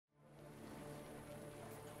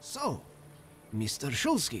So, Mr.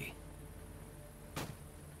 Szulski.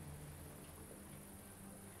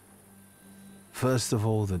 First of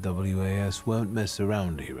all, the WAS won't mess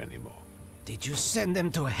around here anymore. Did you send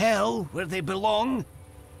them to hell, where they belong?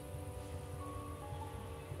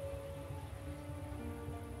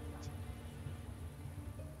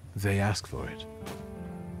 They asked for it.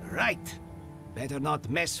 Right. Better not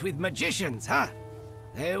mess with magicians, huh?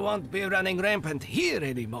 They won't be running rampant here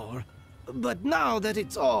anymore. But now that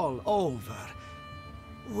it's all over,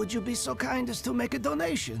 would you be so kind as to make a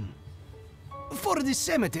donation? For the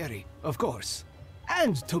cemetery, of course.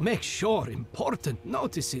 And to make sure important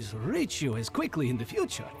notices reach you as quickly in the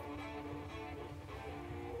future.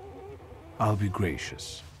 I'll be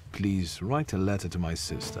gracious. Please write a letter to my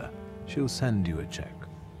sister. She'll send you a check.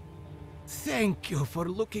 Thank you for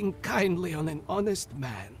looking kindly on an honest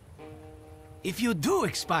man. If you do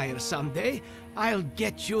expire someday, I'll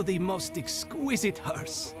get you the most exquisite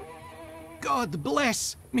hearse. God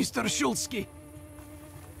bless Mr. Szulski.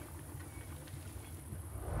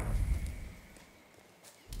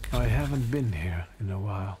 I haven't been here in a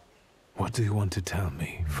while. What do you want to tell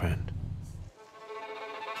me, friend?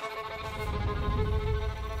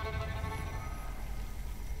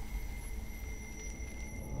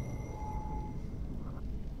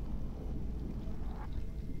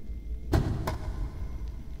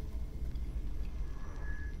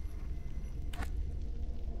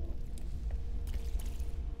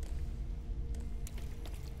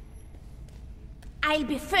 I'll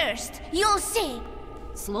be first, you'll see!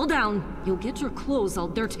 Slow down, you'll get your clothes all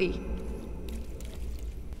dirty.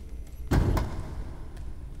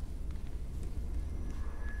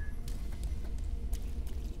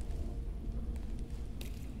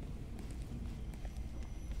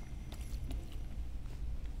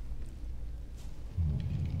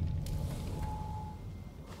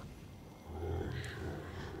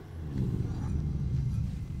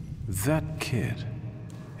 That kid,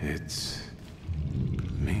 it's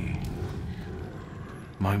me.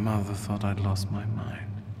 My mother thought I'd lost my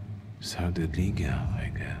mind. So did Liga,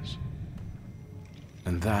 I guess.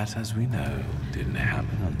 And that, as we know, didn't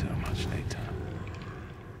happen until much later.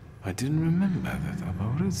 I didn't remember that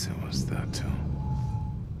Thaumaturge was there too.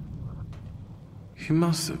 He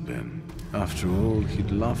must have been. After all,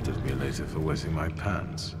 he'd laughed at me later for wetting my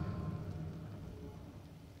pants.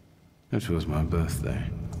 It was my birthday.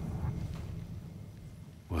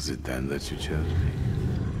 Was it then that you chose me?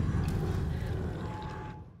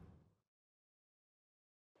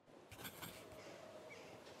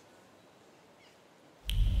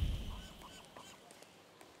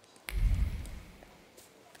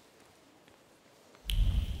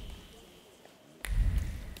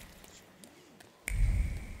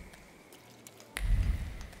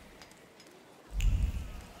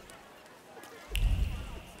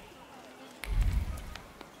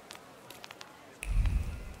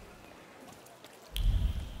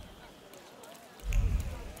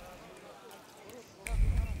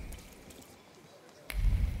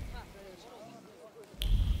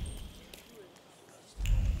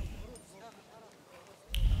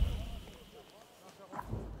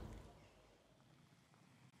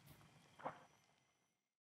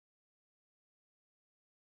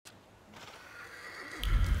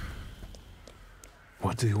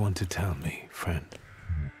 What do you want to tell me, friend?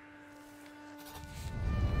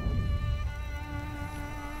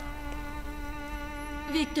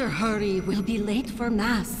 Wiktor, hurry, we'll be late for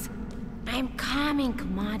Mass. I'm coming,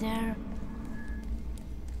 Mother.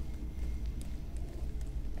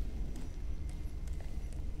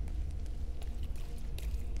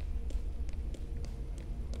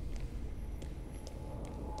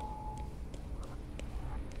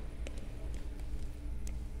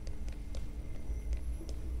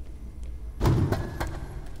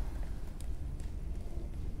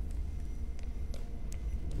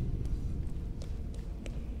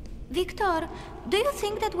 Wiktor, do you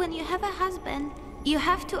think that when you have a husband, you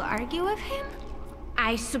have to argue with him?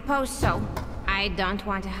 I suppose so. I don't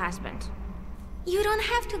want a husband. You don't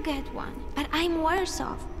have to get one, but I'm worse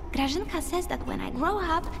off. Grażynka says that when I grow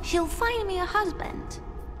up, she'll find me a husband.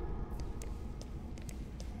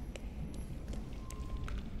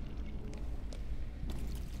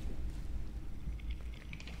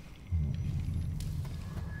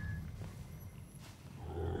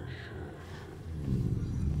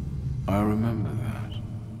 I remember that.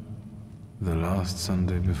 The last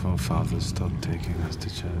Sunday before Father stopped taking us to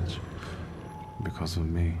church. Because of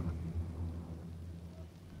me.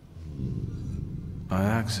 I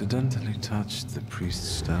accidentally touched the priest's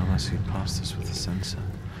stone as he passed us with a censer.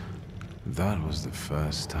 That was the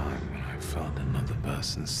first time when I felt another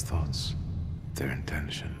person's thoughts. their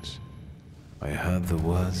intentions. I heard the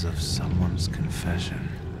words of someone's confession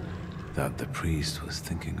that the priest was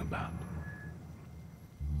thinking about.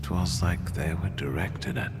 It was like they were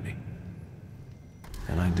directed at me,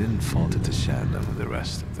 and I didn't falter to share them with the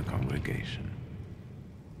rest of the congregation.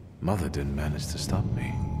 Mother didn't manage to stop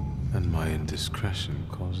me, and my indiscretion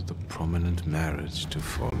caused the prominent marriage to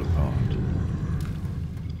fall apart.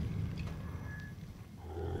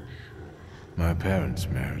 My parents'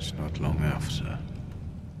 marriage not long after.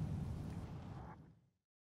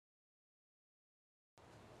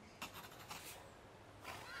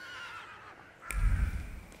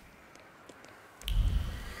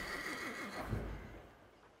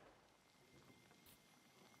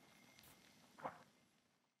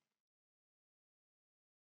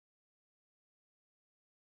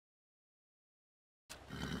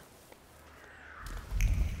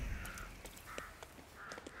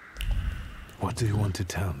 What do you want to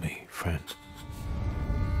tell me, friend?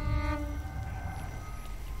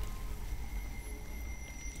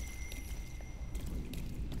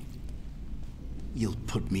 You'll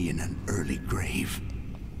put me in an early grave.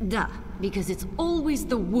 Duh, because it's always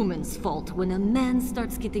the woman's fault when a man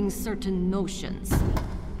starts getting certain notions.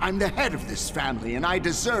 I'm the head of this family, and I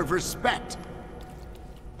deserve respect.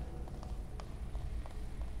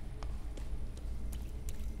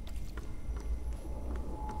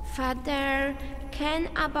 Father, can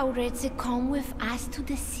Abauretse come with us to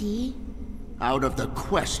the sea? Out of the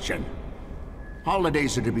question.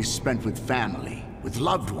 Holidays are to be spent with family, with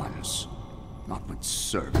loved ones, not with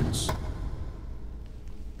servants.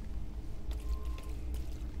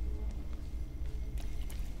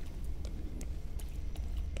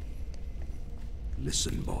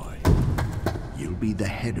 Listen, boy. You'll be the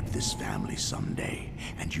head of this family someday,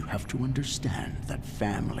 and you have to understand that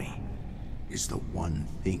family is the one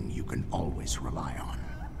thing you can always rely on.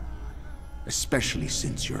 Especially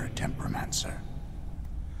since you're a temperamancer.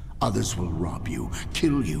 Others will rob you,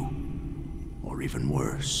 kill you, or even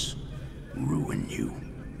worse, ruin you.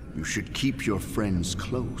 You should keep your friends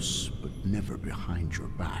close, but never behind your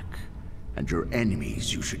back. And your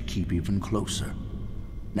enemies you should keep even closer,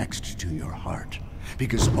 next to your heart,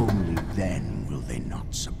 because only then will they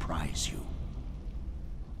not surprise you.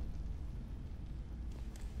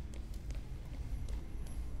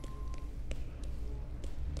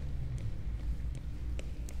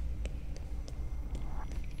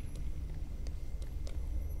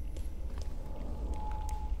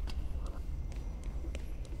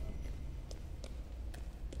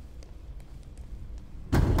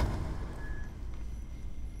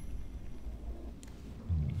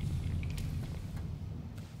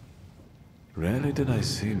 Rarely did I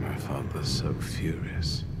see my father so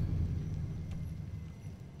furious.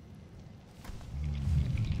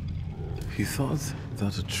 He thought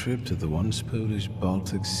that a trip to the once Polish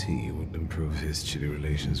Baltic Sea would improve his chilly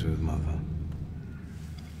relations with Mother.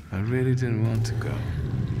 I really didn't want to go.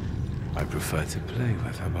 I preferred to play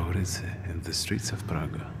with Abauretse in the streets of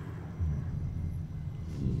Praga.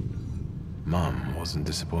 Mom wasn't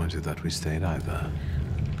disappointed that we stayed either.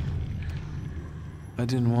 I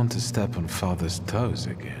didn't want to step on Father's toes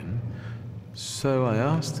again, so I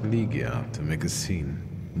asked Ligia to make a scene,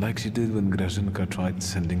 like she did when Grażynka tried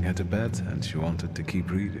sending her to bed and she wanted to keep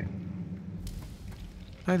reading.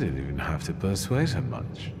 I didn't even have to persuade her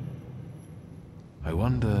much. I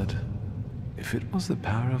wondered if it was the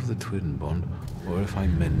power of the twin bond or if I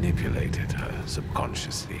manipulated her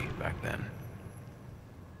subconsciously back then.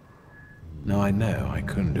 Now I know I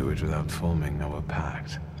couldn't do it without forming our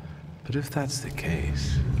pact. But if that's the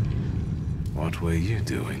case, what were you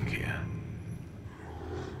doing here?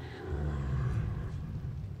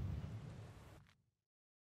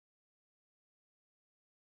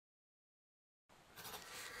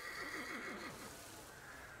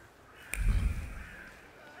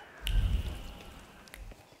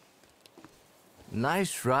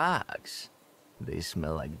 Nice rugs. They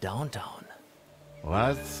smell like downtown.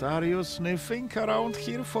 What are you sniffing around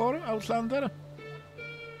here for, Outlander?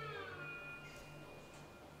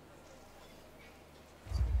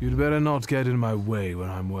 You'd better not get in my way when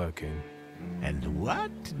I'm working. And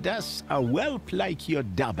what does a whelp like your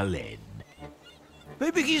double in?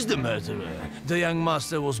 Maybe he's the murderer. The young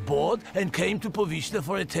master was bored and came to Powierzchnia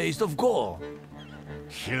for a taste of gore.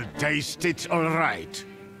 He'll taste it all right.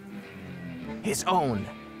 His own.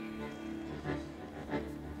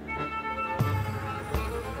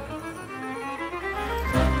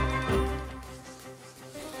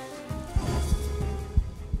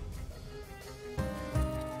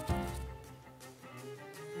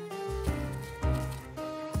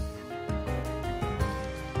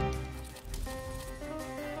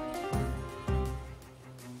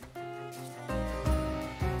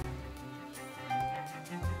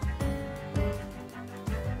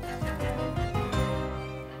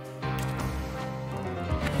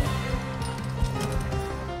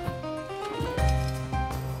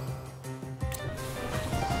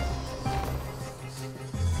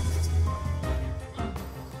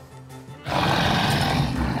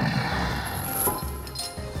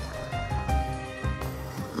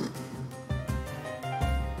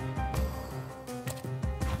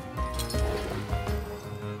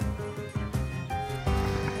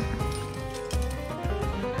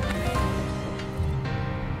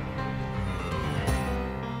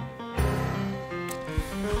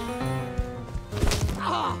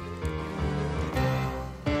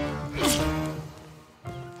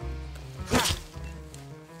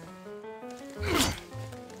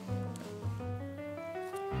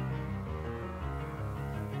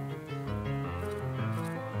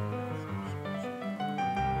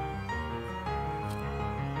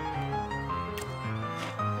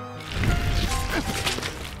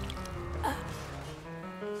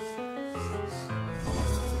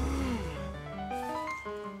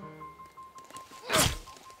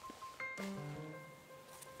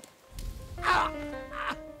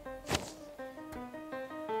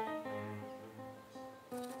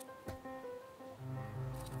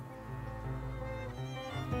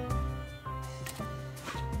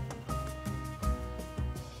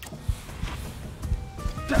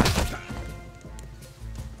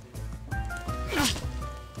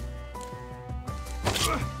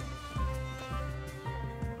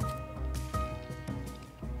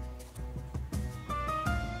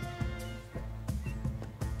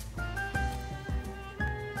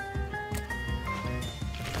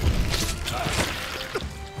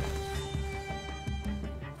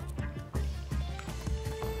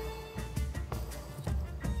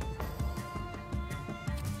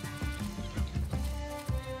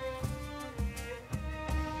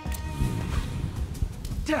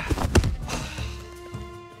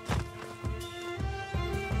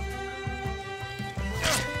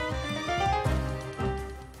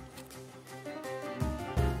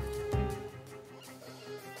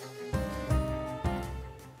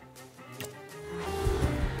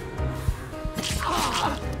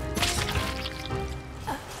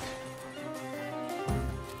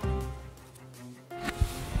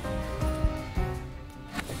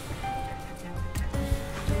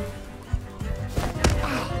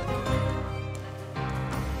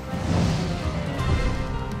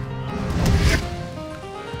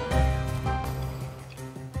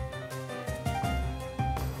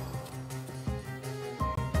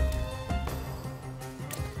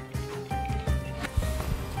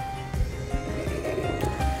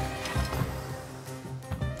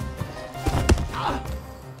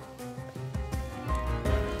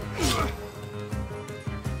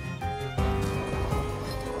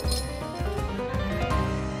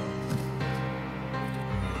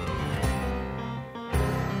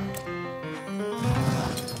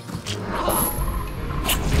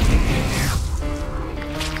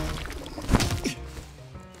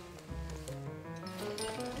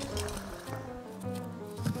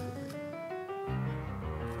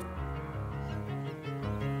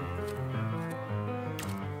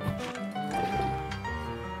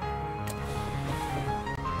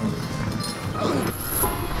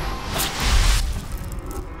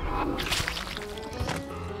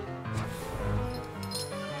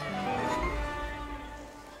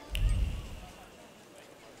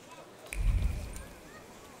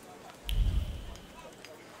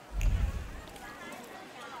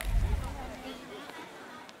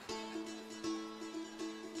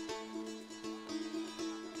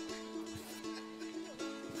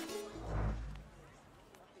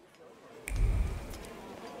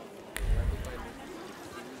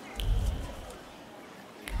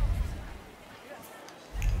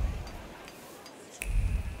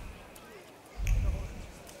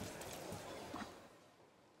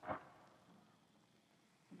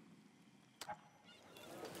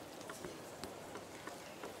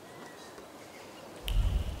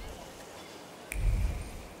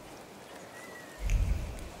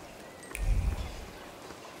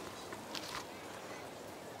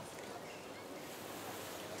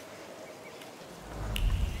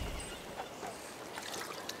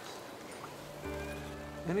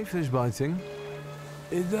 Any fish biting?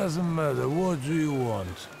 It doesn't matter. What do you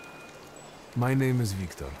want? My name is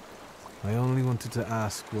Wiktor. I only wanted to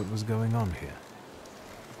ask what was going on here.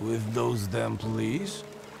 With those damn police?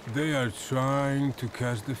 They are trying to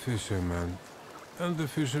catch the fisherman, and the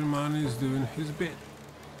fisherman is doing his bit.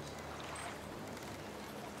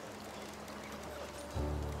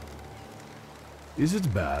 Is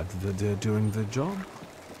it bad that they're doing their job?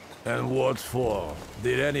 And what for?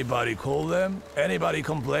 Did anybody call them? Anybody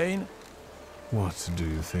complain? What, do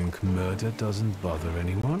you think murder doesn't bother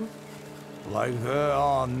anyone? Like there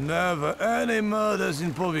are never any murders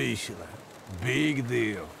in Powiśle. Big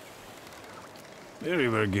deal. The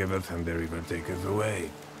river giveth and the river taketh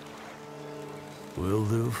away. We'll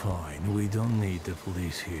do fine. We don't need the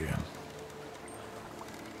police here.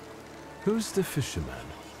 Who's the fisherman?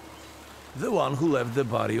 The one who left the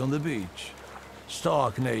body on the beach.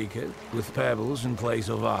 Stark naked, with pebbles in place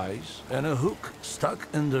of eyes, and a hook stuck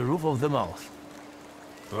in the roof of the mouth.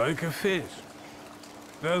 Like a fish.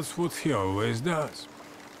 That's what he always does.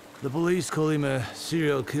 The police call him a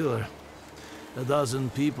serial killer. A dozen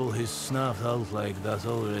people he's snuffed out like that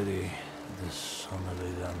already. The son of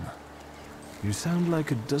a gun. You sound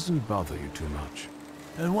like it doesn't bother you too much.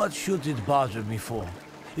 And what should it bother me for?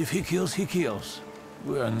 If he kills, he kills.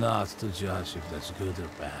 We are not to judge if that's good or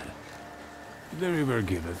bad. The river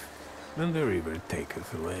giveth, and the river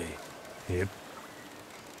taketh away. Yep.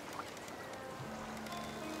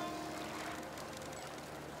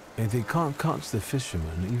 And they can't catch the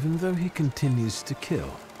fisherman even though he continues to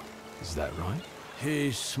kill. Is that right?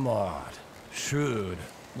 He's smart, shrewd,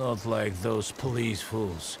 not like those police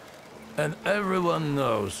fools. And everyone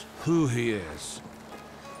knows who he is.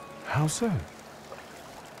 How so?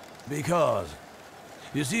 Because,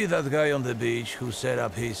 you see that guy on the beach who set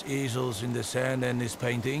up his easels in the sand and is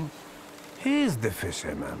painting? He's the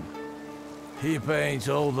fisherman. He paints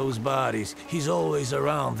all those bodies. He's always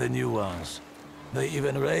around the new ones. They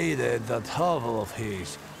even raided that hovel of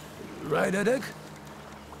his. Right, Edek?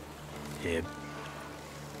 Yep.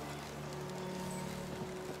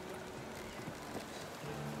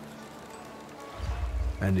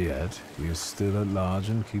 And yet, he is still at large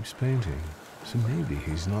and keeps painting. So maybe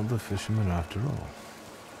he's not the fisherman after all.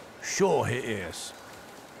 Sure he is.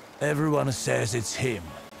 Everyone says it's him.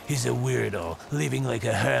 He's a weirdo, living like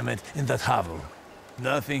a hermit in that hovel.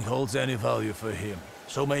 Nothing holds any value for him.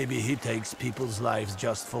 So maybe he takes people's lives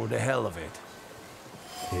just for the hell of it.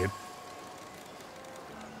 Yep.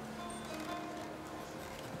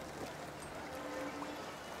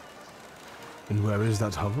 And where is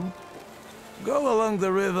that hovel? Go along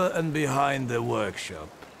the river and behind the workshop.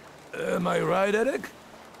 Am I right, Edek?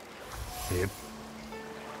 Yep.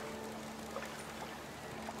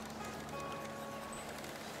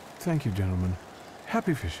 Thank you, gentlemen.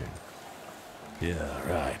 Happy fishing.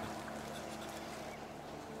 Yeah, right.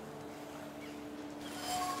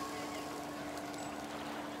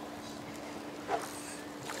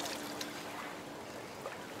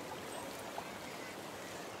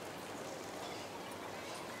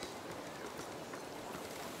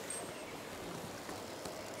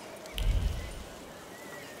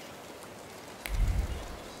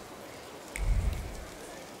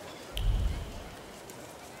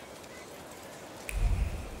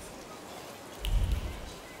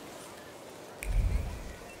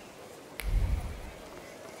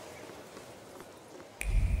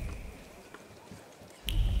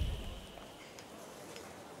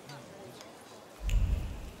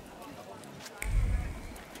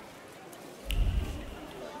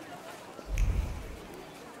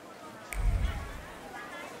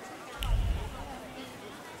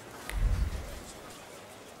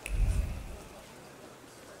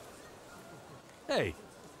 Hey,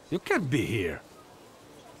 you can't be here.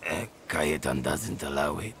 Cayetan doesn't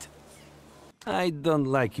allow it. I don't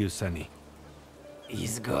like you, Sonny.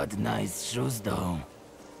 He's got nice shoes, though.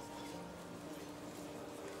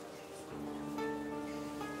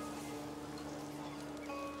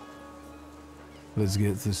 Let's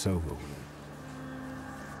get this over with.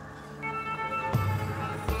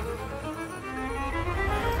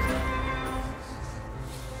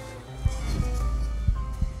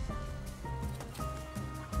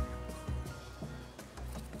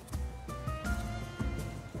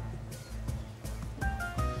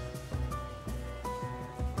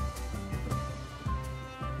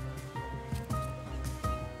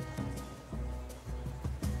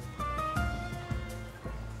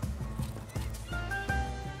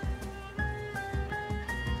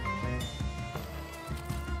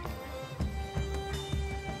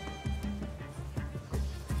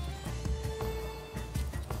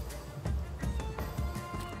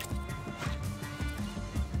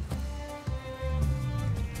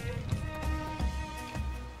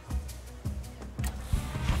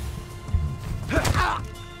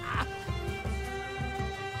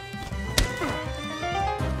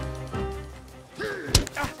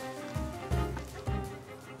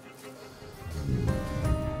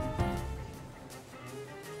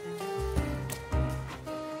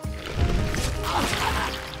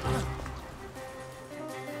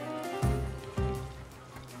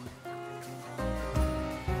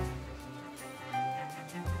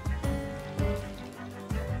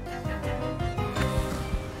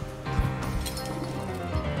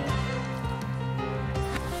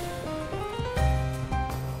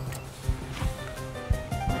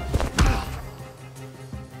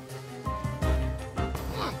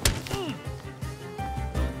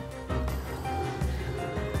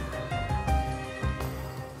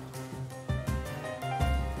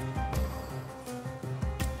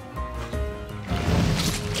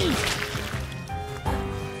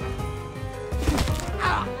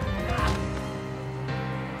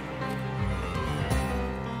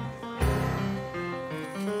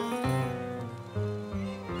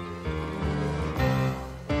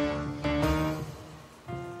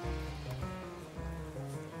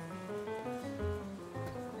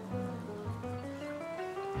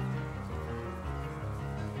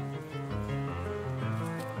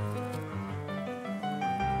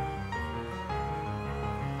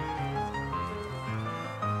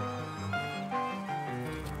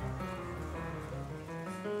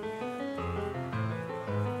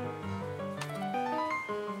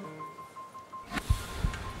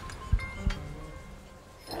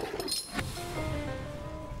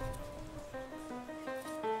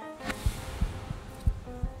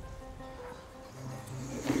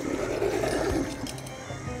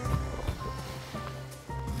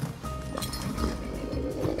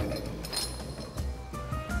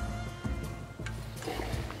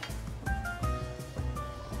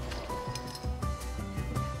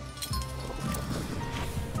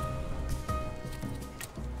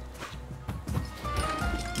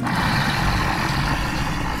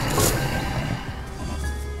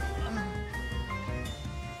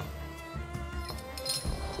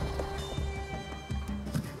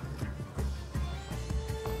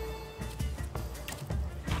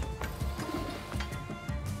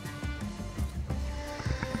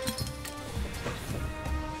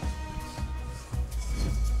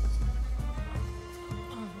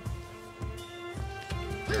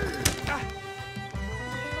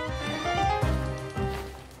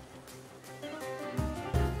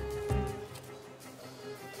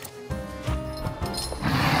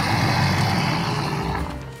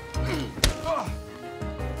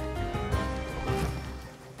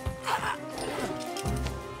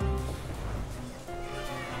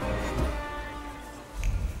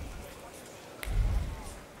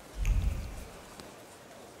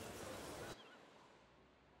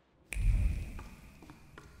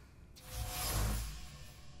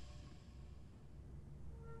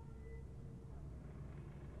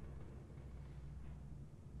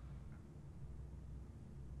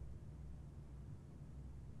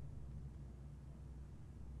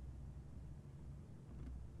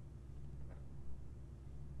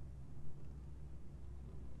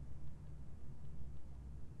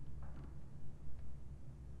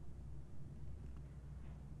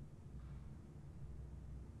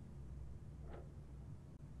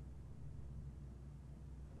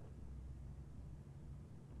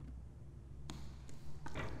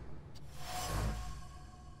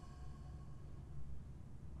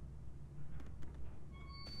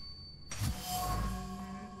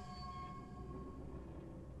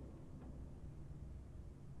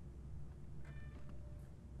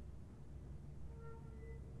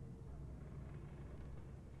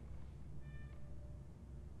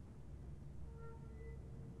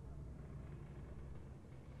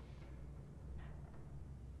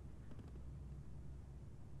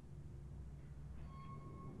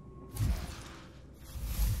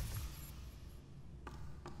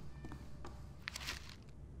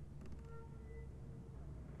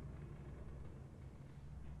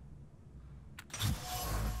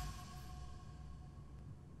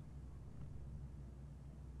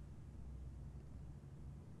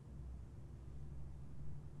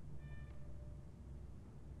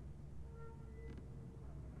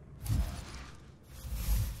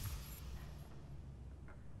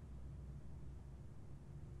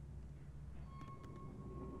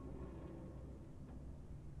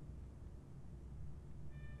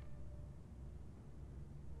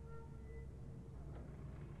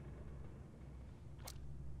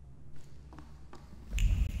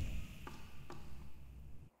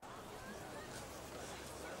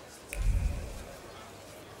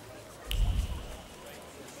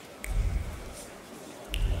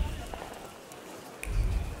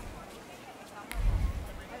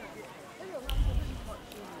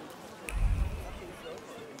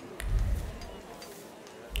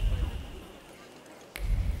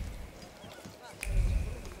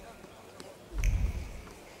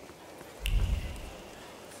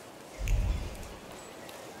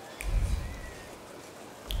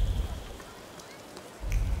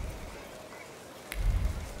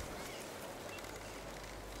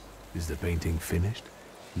 Is the painting finished?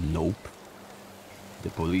 Nope. The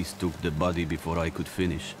police took the body before I could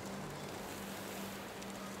finish.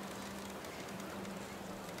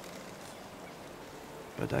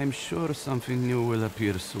 But I'm sure something new will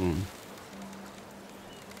appear soon.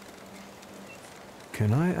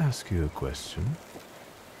 Can I ask you a question?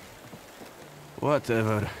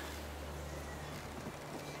 Whatever.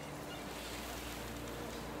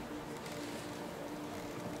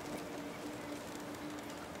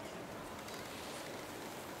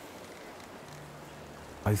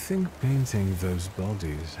 I think painting those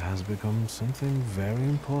bodies has become something very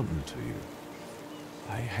important to you.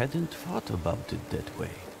 I hadn't thought about it that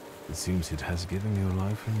way. It seems it has given your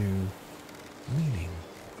life a new meaning.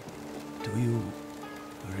 Do you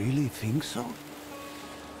really think so?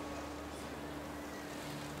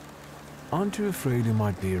 Aren't you afraid you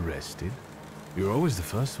might be arrested? You're always the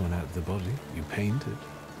first one out of the body. You painted.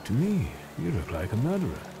 To me, you look like a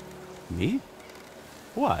murderer. Me?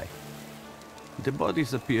 Why? The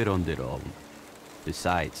bodies appear on their own.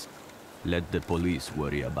 Besides, let the police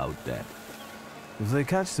worry about that. If they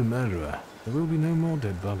catch the murderer, there will be no more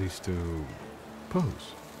dead bodies to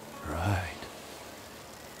pose. Right.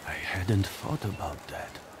 I hadn't thought about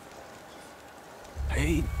that.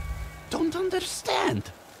 I don't understand.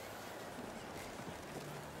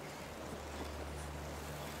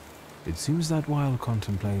 It seems that while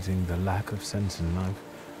contemplating the lack of sense in life,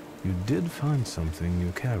 you did find something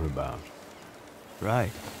you care about.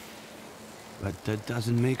 Right. But that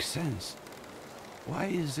doesn't make sense. Why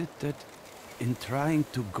is it that in trying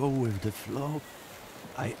to go with the flow,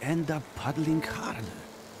 I end up paddling harder?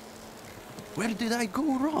 Where did I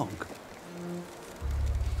go wrong?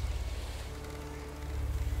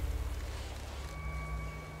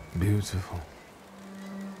 Beautiful.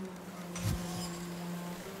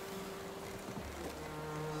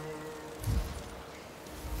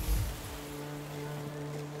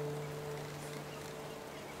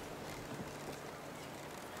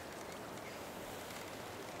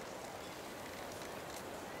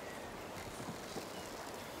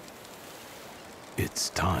 It's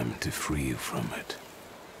time to free you from it.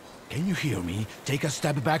 Can you hear me? Take a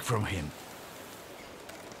step back from him.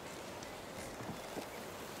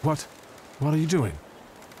 What? What are you doing?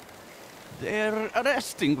 They're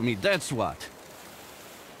arresting me, that's what.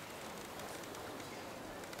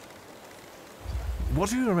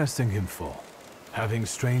 What are you arresting him for? Having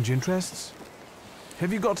strange interests?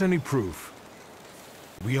 Have you got any proof?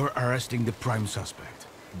 We are arresting the prime suspect.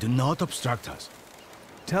 Do not obstruct us.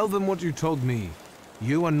 Tell them what you told me.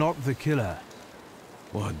 You are not the killer.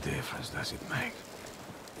 What difference does it make?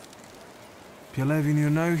 Pielevin, you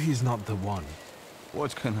know he's not the one.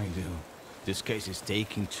 What can I do? This case is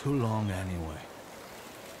taking too long anyway.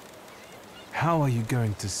 How are you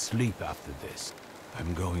going to sleep after this?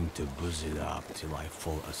 I'm going to booze it up till I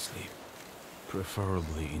fall asleep.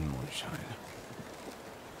 Preferably in moonshine.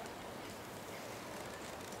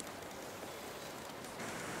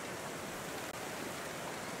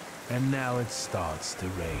 And now it starts to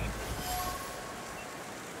rain.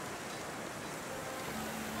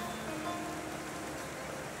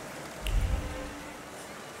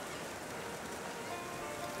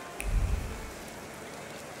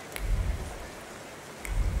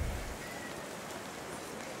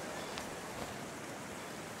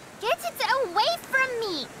 Get it away from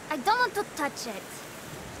me! I don't want to touch it.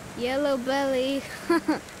 Yellow belly.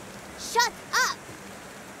 Shut up!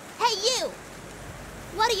 Hey, you!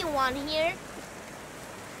 What do you want here?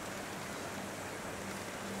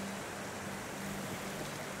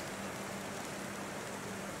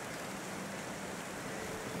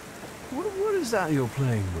 What is that you're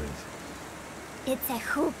playing with? It's a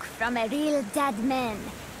hook from a real dead man.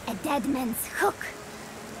 A dead man's hook.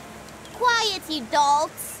 Quiet, you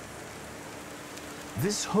dogs!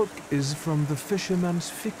 This hook is from the fisherman's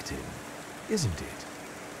victim, isn't it?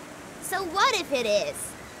 So what if it is?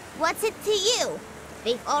 What's it to you?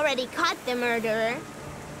 They've already caught the murderer.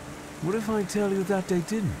 What if I tell you that they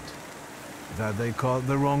didn't? That they caught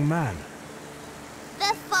the wrong man?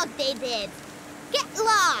 The fuck they did? Get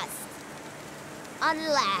lost!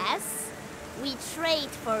 Unless we trade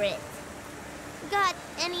for it. Got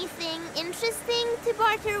anything interesting to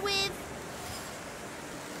barter with?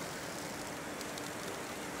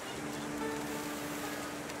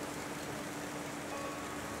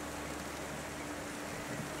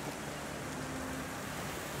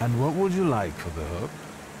 And what would you like for the hook?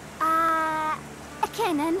 A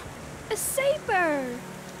cannon. A saber.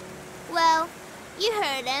 Well, you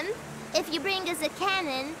heard him. If you bring us a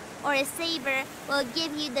cannon or a saber, we'll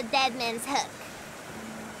give you the dead man's hook.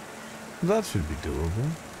 That should be doable.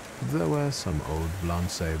 There were some old blunt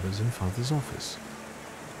sabers in Father's office.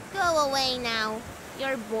 Go away now.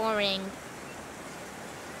 You're boring.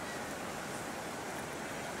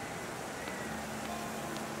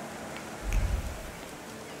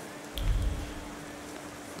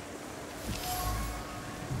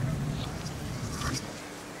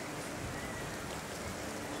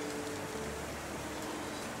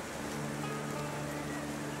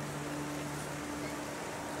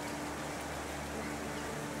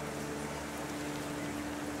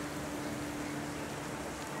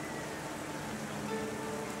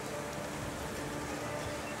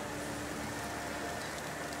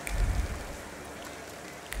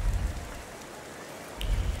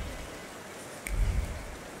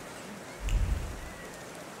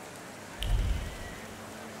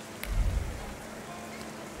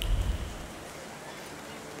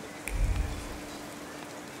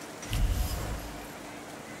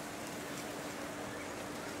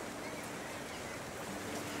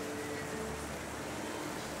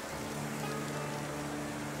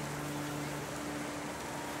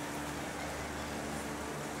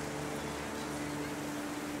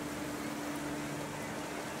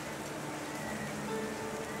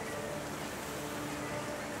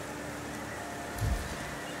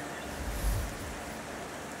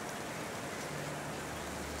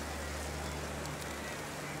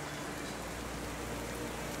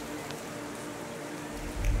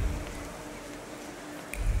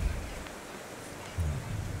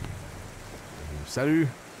 Salut.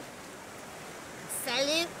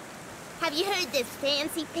 Salut. Have you heard this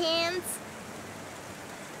fancy pants?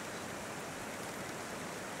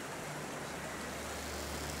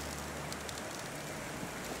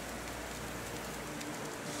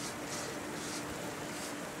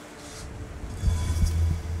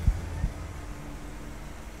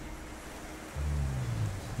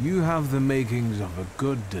 You have the makings of a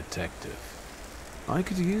good detective. I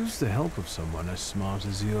could use the help of someone as smart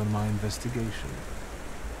as you in my investigation.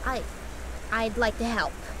 I'd like to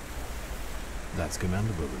help. That's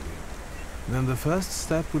commendable of you. Then the first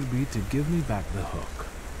step would be to give me back the hook.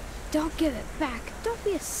 Don't give it back. Don't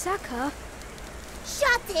be a sucker.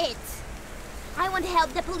 Shut it! I want to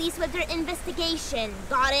help the police with their investigation,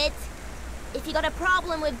 got it? If you got a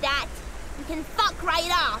problem with that, you can fuck right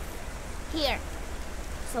off. Here.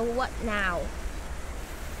 So what now?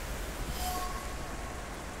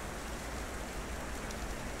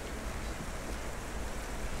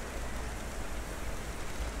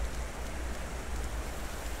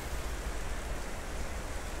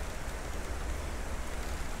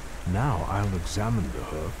 Now I'll examine the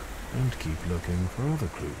hook and keep looking for other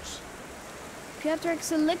clues.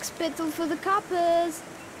 Piotrek's a lickspittle for the coppers.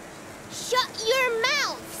 Shut your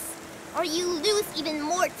mouths! Or you lose even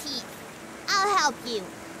more teeth. I'll help you.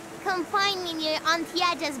 Come find me near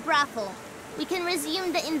Antiaja's brothel. We can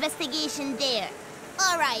resume the investigation there.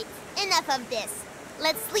 Alright, enough of this.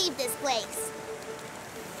 Let's leave this place.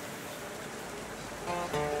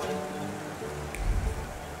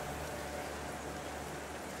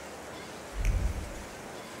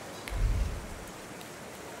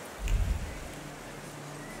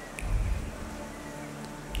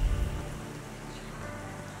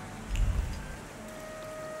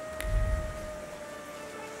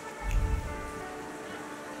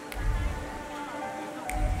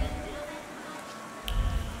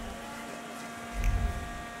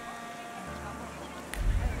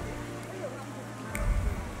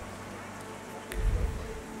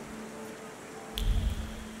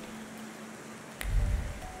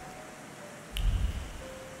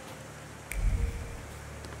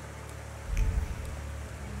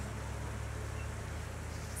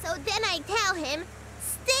 So then I tell him,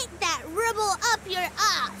 stick that rubble up your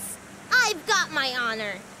ass. I've got my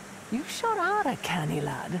honor. You sure are a canny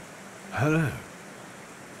lad. Hello.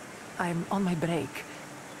 I'm on my break.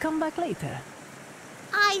 Come back later.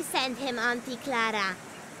 I sent him, Auntie Clara.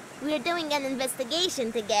 We're doing an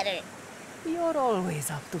investigation together. You're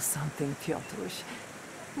always up to something, Piotruś.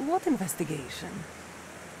 What investigation?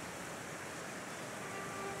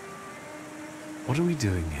 What are we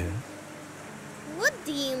doing here? What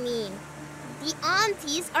do you mean? The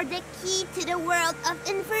aunties are the key to the world of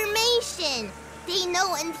information. They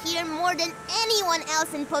know and hear more than anyone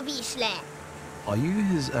else in Powiśle. Are you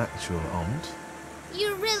his actual aunt?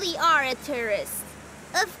 You really are a tourist.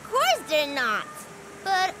 Of course they're not.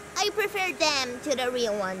 But I prefer them to the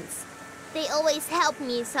real ones. They always help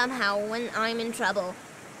me somehow when I'm in trouble.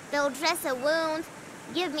 They'll dress a wound,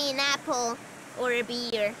 give me an apple, or a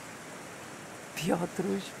beer.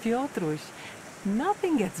 Piotruś,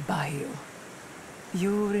 nothing gets by you.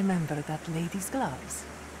 You remember that lady's gloves?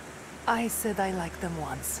 I said I liked them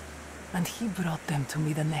once, and he brought them to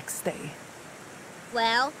me the next day.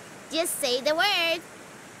 Well, just say the word.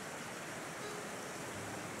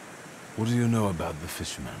 What do you know about the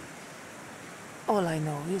fisherman? All I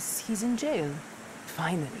know is he's in jail.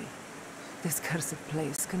 Finally. This cursed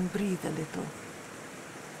place can breathe a little.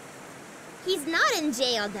 He's not in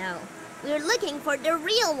jail, though. We're looking for the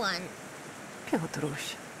real one.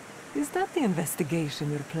 Piotruś, is that the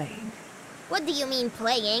investigation you're playing? What do you mean,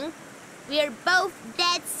 playing? We're both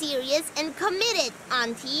dead serious and committed,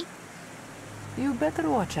 Auntie. You better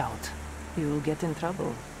watch out. You'll get in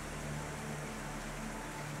trouble.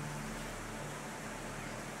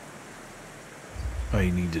 I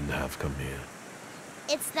needn't have come here.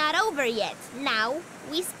 It's not over yet. Now,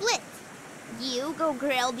 we split. You go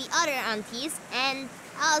grill the other aunties, and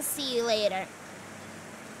I'll see you later.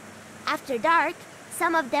 After dark,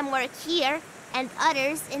 some of them work here, and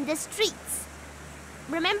others in the streets.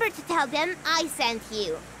 Remember to tell them I sent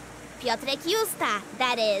you. Piotrek Justa,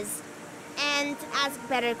 that is. And ask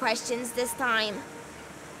better questions this time.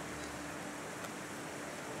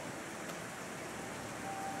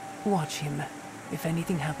 Watch him. If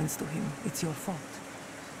anything happens to him, it's your fault.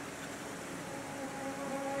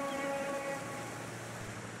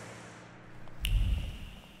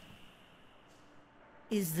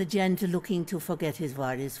 Is the gent looking to forget his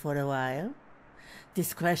worries for a while?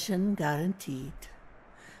 Discretion guaranteed.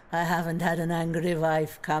 I haven't had an angry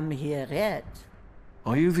wife come here yet.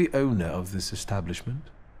 Are you the owner of this establishment?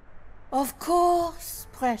 Of course,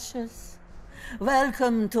 precious.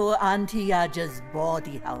 Welcome to Auntie Yaja's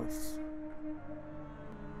bawdy house.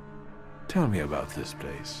 Tell me about this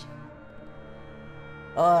place.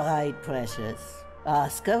 All right, precious.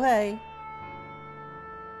 Ask away.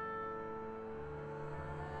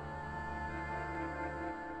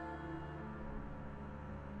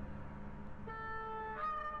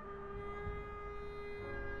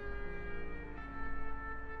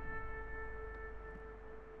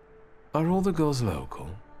 Are all the girls local?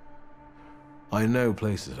 I know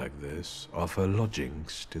places like this offer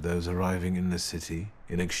lodgings to those arriving in the city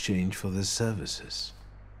in exchange for their services.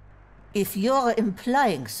 If you're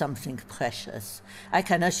implying something precious, I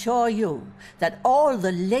can assure you that all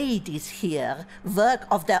the ladies here work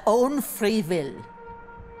of their own free will.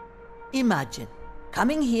 Imagine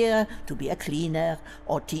coming here to be a cleaner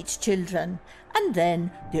or teach children, and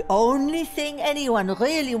then the only thing anyone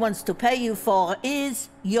really wants to pay you for is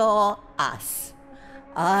your ass.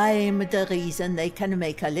 I'm the reason they can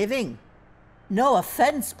make a living. No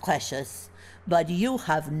offense, precious, but you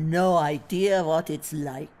have no idea what it's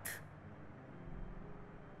like.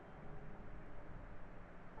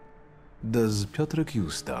 Does Piotr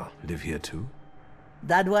Justa live here too?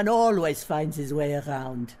 That one always finds his way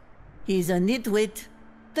around. He's a nitwit.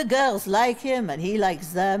 The girls like him and he likes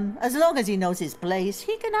them. As long as he knows his place,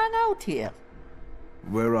 he can hang out here.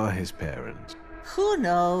 Where are his parents? Who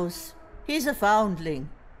knows? He's a foundling.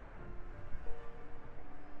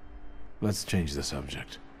 Let's change the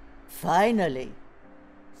subject. Finally.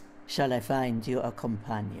 Shall I find you a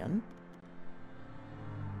companion?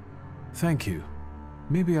 Thank you.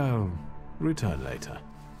 Maybe I'll return later.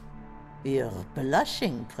 You're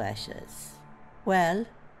blushing, precious. Well,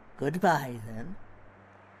 goodbye then.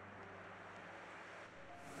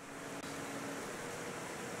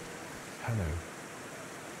 Hello.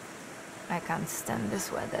 I can't stand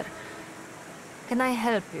this weather. Can I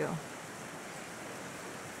help you?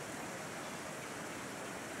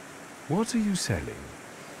 What are you selling?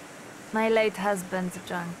 My late husband's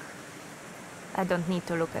junk. I don't need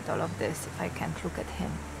to look at all of this if I can't look at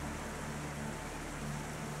him.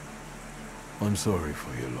 I'm sorry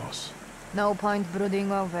for your loss. No point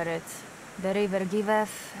brooding over it. The river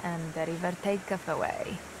giveth, and the river taketh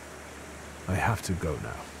away. I have to go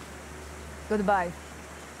now. Goodbye.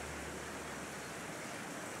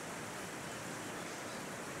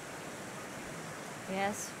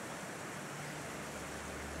 Yes?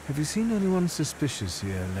 Have you seen anyone suspicious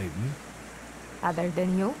here lately? Other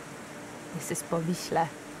than you? This is Powiśle.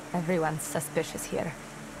 Everyone's suspicious here.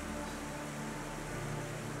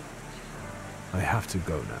 I have to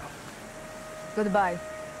go now. Goodbye.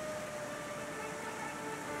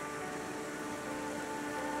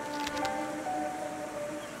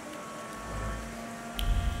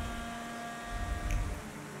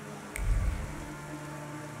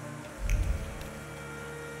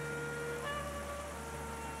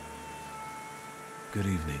 Good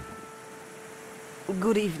evening.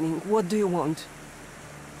 Good evening. What do you want?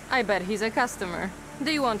 I bet he's a customer.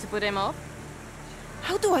 Do you want to put him off?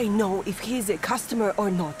 How do I know if he's a customer or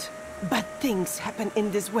not? Bad things happen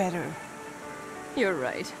in this weather. You're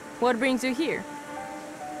right. What brings you here?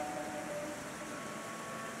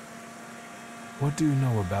 What do you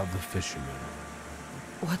know about the fisherman?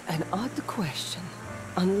 What an odd question.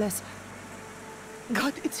 Unless...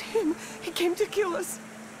 God, it's him! He came to kill us!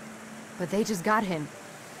 But they just got him.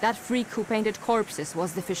 That freak who painted corpses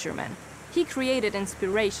was the fisherman. He created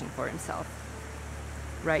inspiration for himself.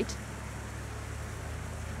 Right?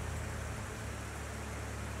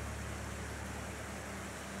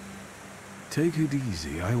 Take it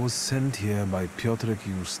easy. I was sent here by Piotr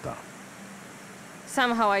Justa.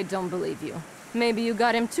 Somehow I don't believe you. Maybe you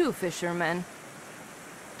got him too, fisherman.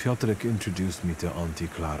 Piotr introduced me to Auntie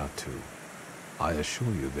Clara too. I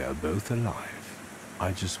assure you they are both alive.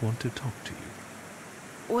 I just want to talk to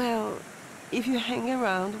you. Well, if you hang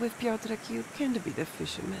around with Piotr, you can be the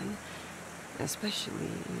fisherman.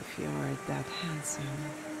 Especially if you're that handsome.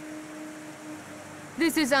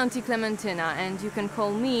 This is Auntie Clementina, and you can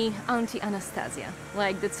call me Auntie Anastasia,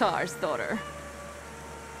 like the Tsar's daughter.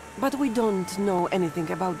 But we don't know anything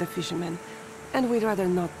about the fisherman, and we'd rather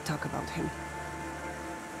not talk about him.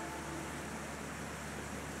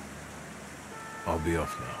 I'll be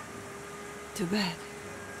off now. Too bad.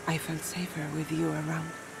 I felt safer with you around.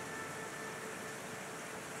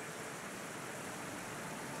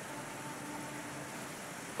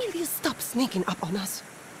 Will you stop sneaking up on us?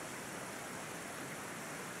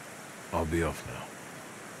 I'll be off now.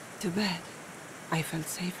 Too bad. I felt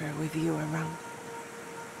safer with you around.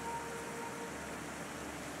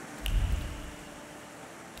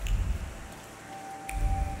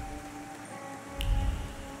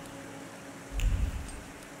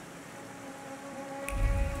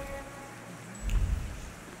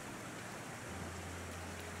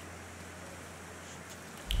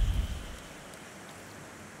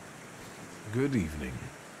 Good evening.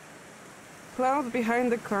 Cloud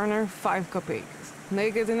behind the corner, 5 kopecks.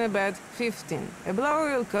 Naked in a bed, 15. A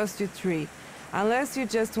blower will cost you 3. Unless you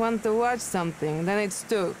just want to watch something, then it's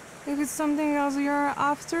 2. If it's something else you're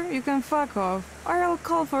after, you can fuck off, or I'll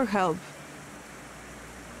call for help.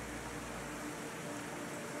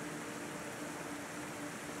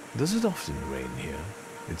 Does it often rain here?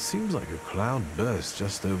 It seems like a cloud burst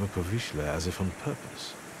just over Powiśle, as if on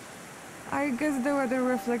purpose. I guess the weather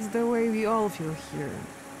reflects the way we all feel here.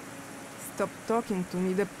 Stop talking to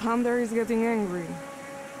me, the panda is getting angry.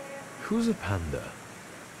 Who's a panda?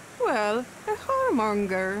 Well, a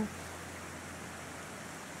whoremonger.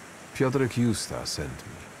 Piotrek Justa sent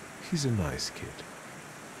me. He's a nice kid.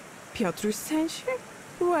 Piotr sent you?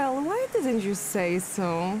 Well, why didn't you say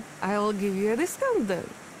so? I'll give you a discount then.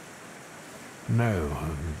 No,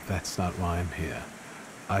 that's not why I'm here.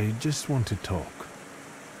 I just want to talk.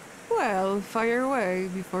 Well, fire away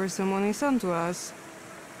before someone is onto us.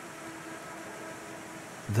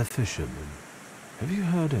 The fisherman. Have you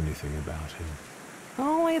heard anything about him?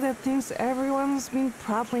 Only the things everyone's been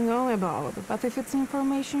prattling on about. But if it's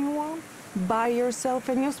information you want, buy yourself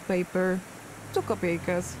a newspaper. 2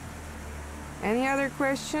 kopejkas. Any other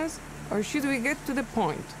questions? Or should we get to the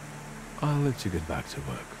point? I'll let you get back to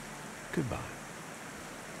work. Goodbye.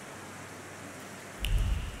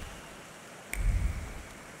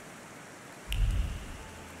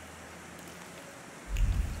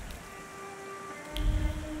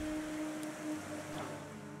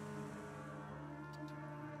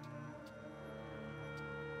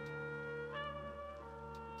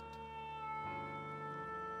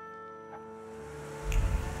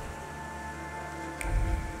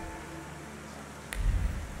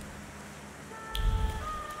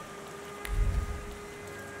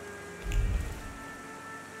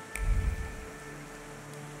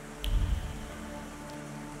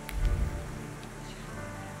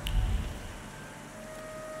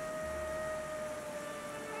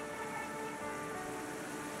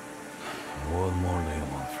 What more do you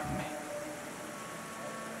want from me?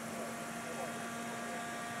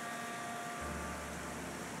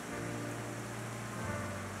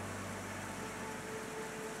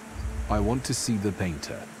 I want to see the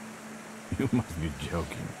painter. You must be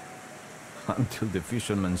joking. Until the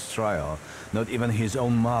fisherman's trial, not even his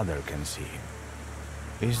own mother can see him.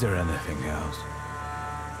 Is there anything else?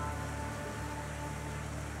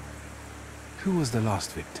 Who was the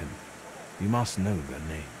last victim? You must know their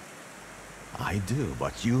name. I do,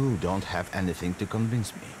 but you don't have anything to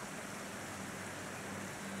convince me.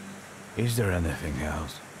 Is there anything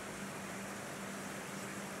else?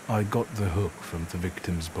 I got the hook from the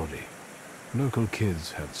victim's body. Local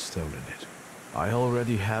kids had stolen it. I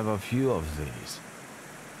already have a few of these.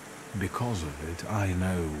 Because of it, I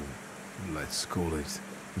know, let's call it,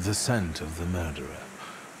 the scent of the murderer.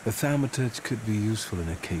 A thaumaturge could be useful in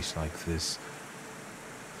a case like this.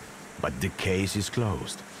 But the case is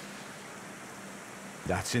closed.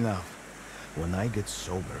 That's enough. When I get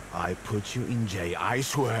sober, I put you in jail, I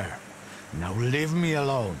swear. Now leave me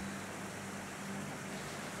alone.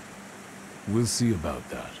 We'll see about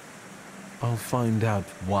that. I'll find out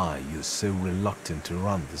why you're so reluctant to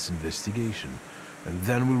run this investigation, and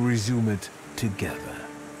then we'll resume it together.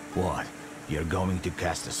 What? You're going to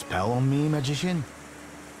cast a spell on me, magician?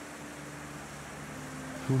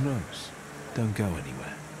 Who knows? Don't go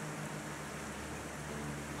anywhere.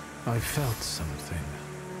 I felt something.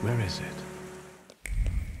 Where is it?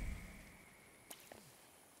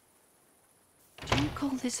 Do you call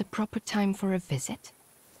this a proper time for a visit?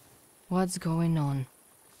 What's going on?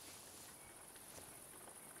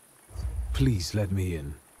 Please let me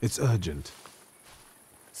in. It's urgent.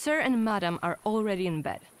 Sir and Madam are already in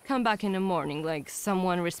bed. Come back in the morning like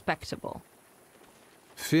someone respectable.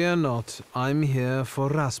 Fear not, I'm here for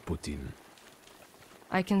Rasputin.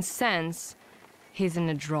 I can sense he's in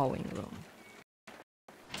a drawing room.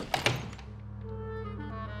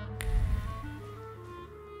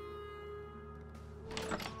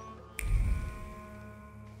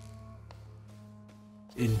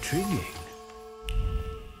 Intriguing.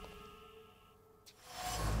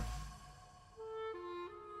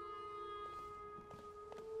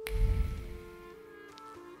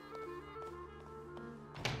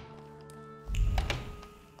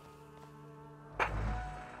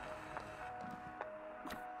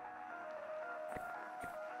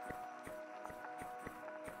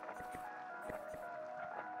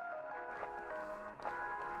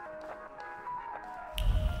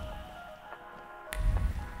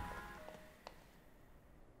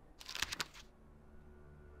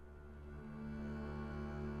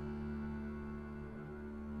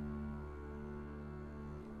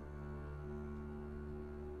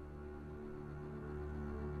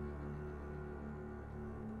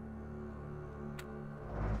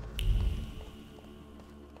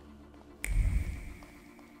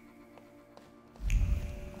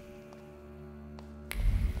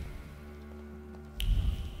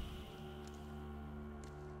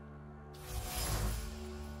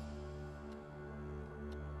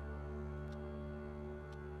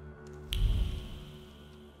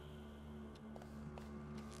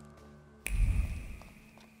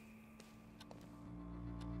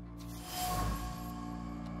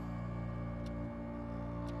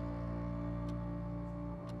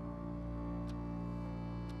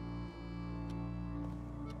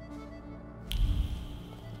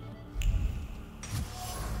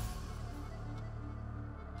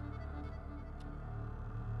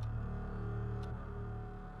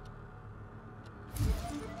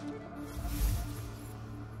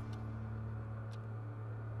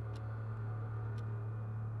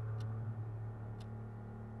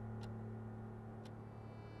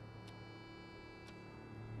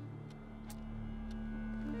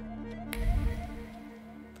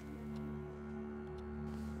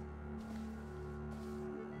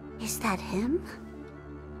 Is that him?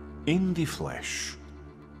 In the flesh.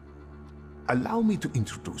 Allow me to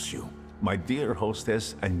introduce you. My dear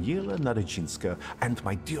hostess, Aniela Narycinska, and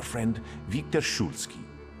my dear friend, Wiktor Szulski.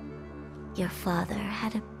 Your father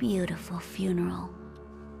had a beautiful funeral.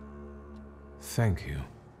 Thank you.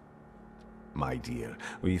 My dear,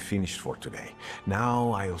 we finished for today.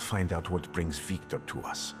 Now I'll find out what brings Wiktor to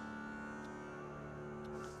us.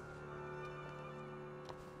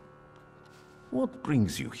 What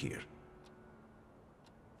brings you here?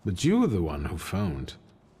 But you were the one who phoned.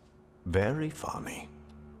 Very funny.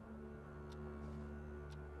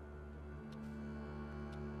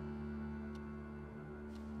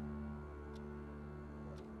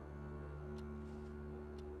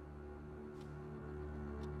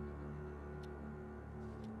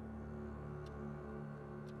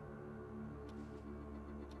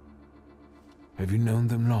 Have you known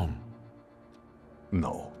them long?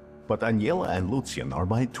 No, but Aniela and Lucian are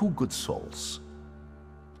my two good souls.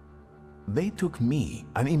 They took me,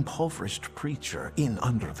 an impoverished preacher, in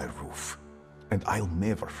under their roof, and I'll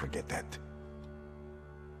never forget that.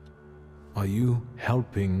 Are you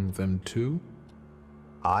helping them too?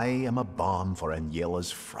 I am a balm for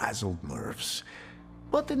Aniela's frazzled nerves,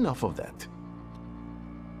 but enough of that.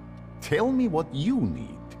 Tell me what you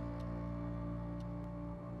need.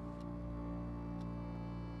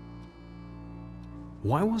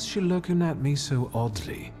 Why was she looking at me so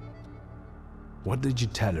oddly? What did you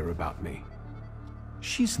tell her about me?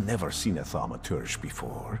 She's never seen a Thaumaturge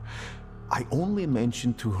before. I only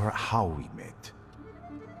mentioned to her how we met.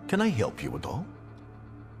 Can I help you at all?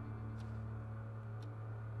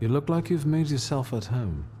 You look like you've made yourself at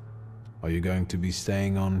home. Are you going to be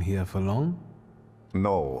staying on here for long?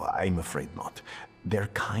 No, I'm afraid not. They're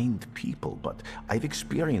kind people, but I've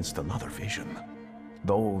experienced another vision.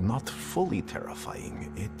 Though not fully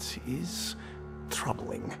terrifying, it is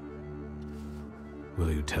troubling.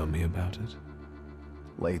 Will you tell me about it?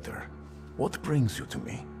 Later. What brings you to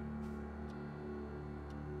me?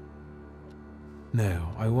 No,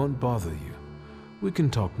 I won't bother you. We can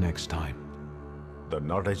talk next time. The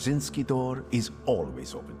Narycinski door is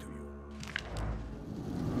always open to you.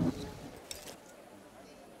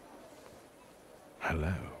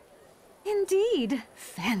 Hello. Indeed.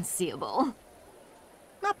 Fanciable.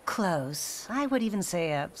 Up close, I would even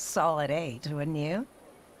say a solid 8, wouldn't you?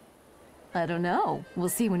 I don't know. We'll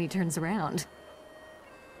see when he turns around.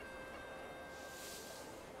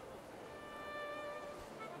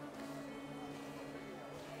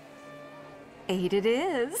 Eight it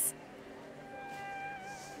is.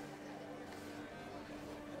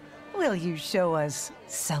 Will you show us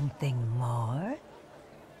something more?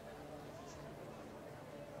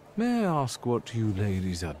 May I ask what you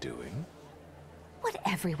ladies are doing? What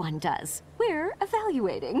everyone does. We're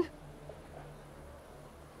evaluating.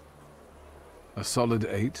 A solid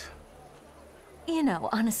 8? You know,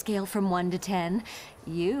 on a scale from 1 to 10,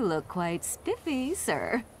 you look quite spiffy,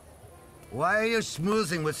 sir. Why are you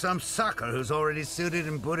schmoozing with some sucker who's already suited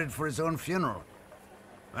and booted for his own funeral?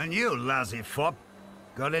 And you, lousy fop,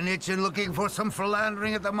 got an itch in looking for some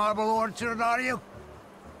philandering at the Marble Orchard, are you?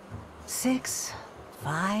 6,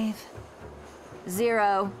 5...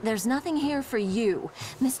 0. There's nothing here for you.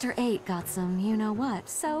 Mr. 8 got some you-know-what,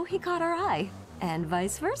 so he caught our eye. And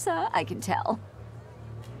vice versa, I can tell.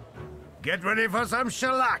 Get ready for some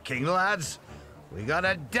shellacking, lads. We got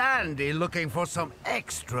a dandy looking for some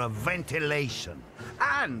extra ventilation.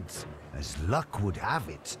 And, as luck would have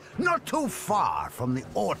it, not too far from the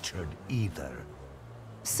orchard either.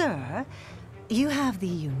 Sir, you have the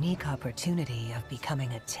unique opportunity of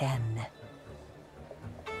becoming a 10.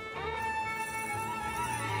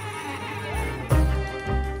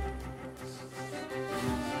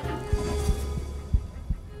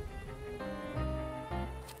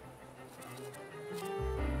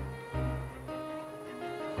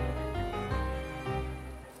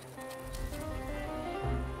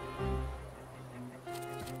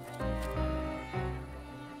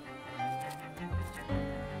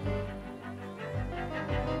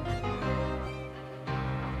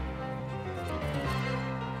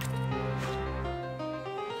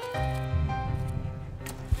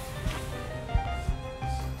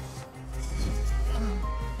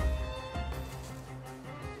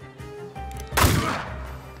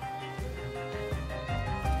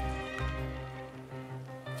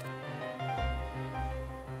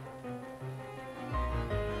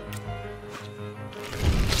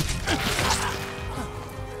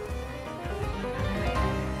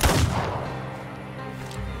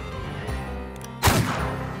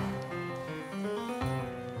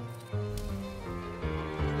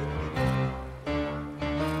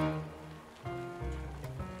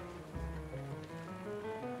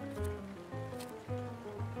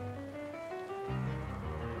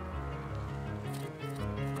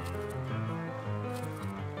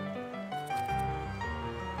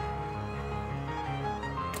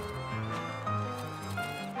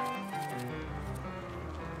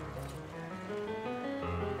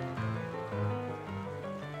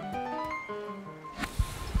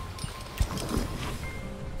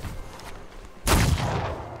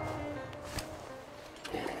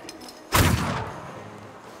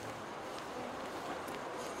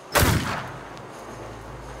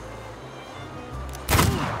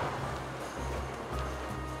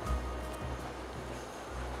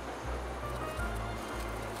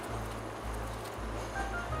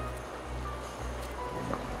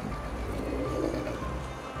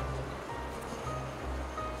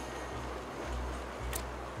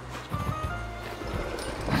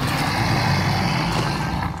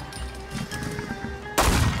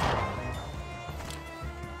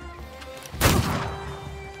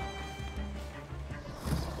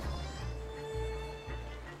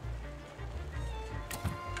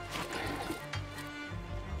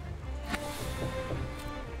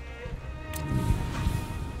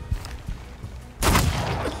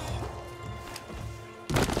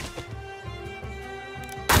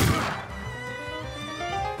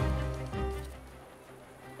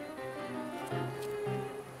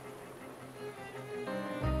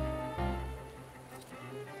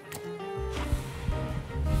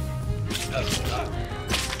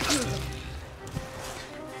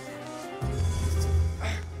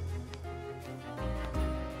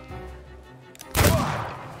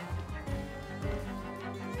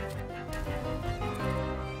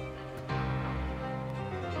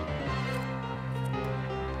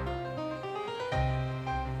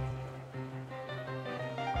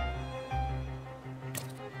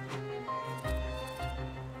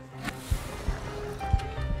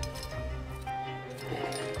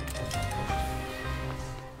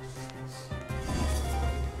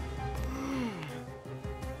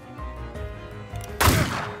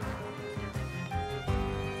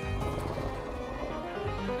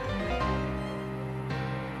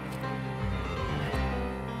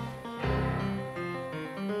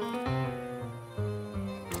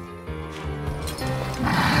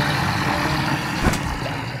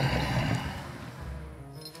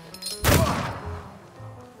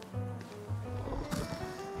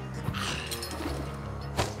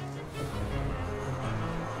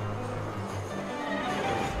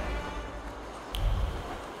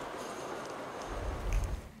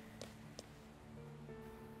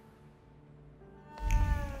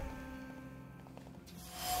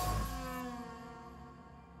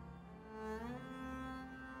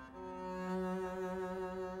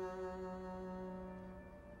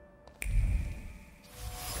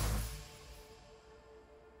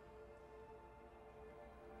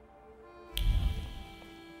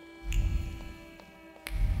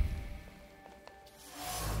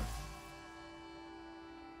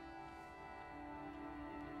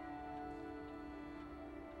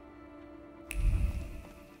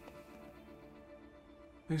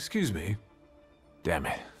 Excuse me? Damn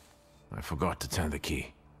it. I forgot to turn the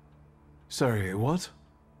key. Sorry, what?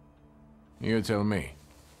 You tell me.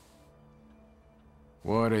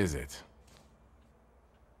 What is it?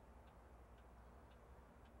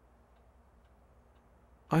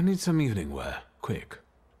 I need some evening wear, quick.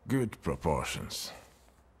 Good proportions.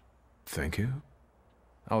 Thank you.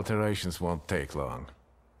 Alterations won't take long.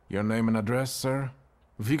 Your name and address, sir?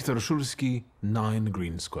 Wiktor Szulski, 9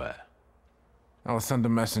 Green Square. I'll send a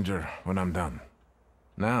messenger when I'm done.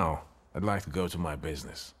 Now, I'd like to go to my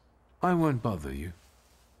business. I won't bother you.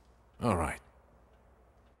 All right.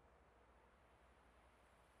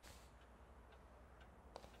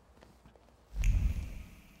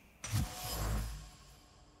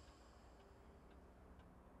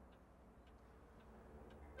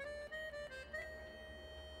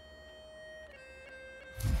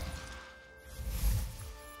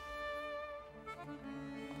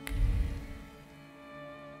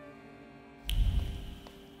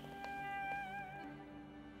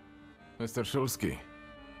 Mr. Szulski,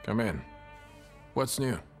 come in. What's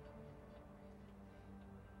new?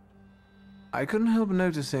 I couldn't help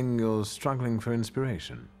noticing you're struggling for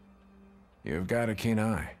inspiration. You've got a keen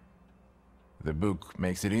eye. The book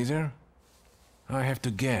makes it easier? I have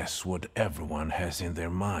to guess what everyone has in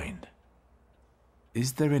their mind.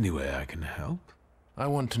 Is there any way I can help? I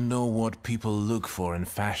want to know what people look for in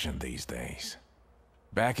fashion these days.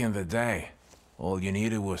 Back in the day, all you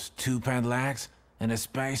needed was 2 pant-legs and a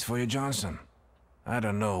space for your Johnson. I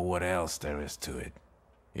don't know what else there is to it.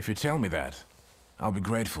 If you tell me that, I'll be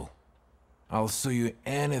grateful. I'll sew you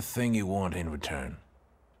anything you want in return.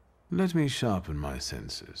 Let me sharpen my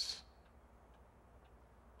senses.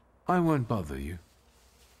 I won't bother you.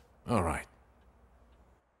 All right.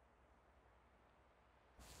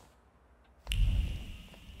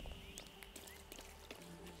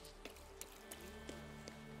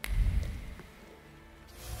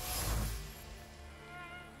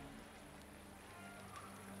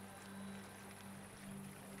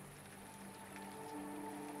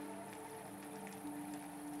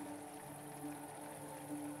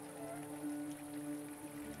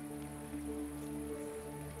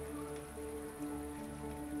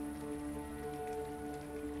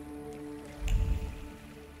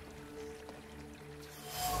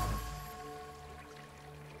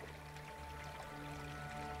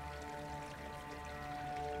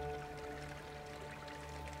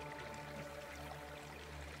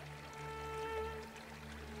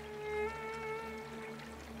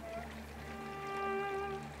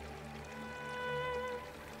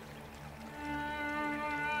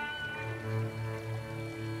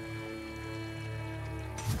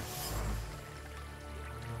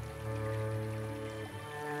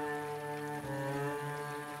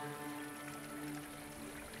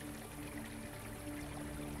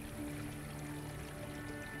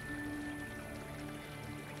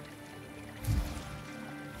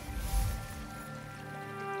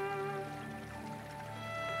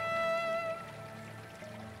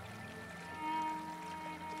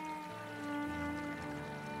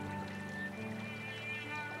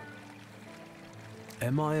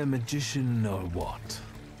 Am I a magician or what?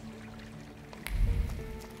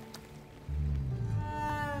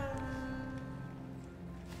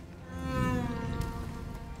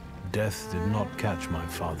 Death did not catch my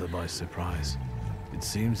father by surprise. It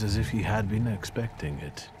seems as if he had been expecting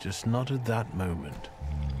it, just not at that moment.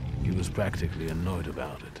 He was practically annoyed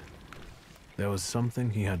about it. There was something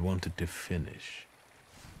he had wanted to finish.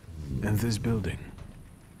 And this building,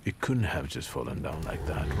 it couldn't have just fallen down like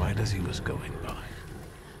that right as he was going by.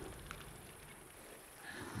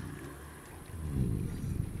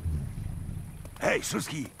 Hey,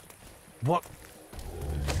 Szulski! What?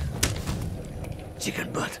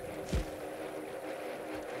 Chicken butt.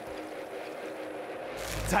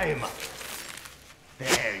 Tie him up.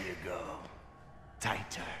 There you go.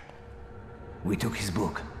 Tighter. We took his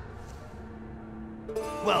book.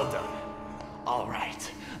 Well done. All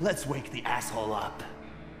right, let's wake the asshole up.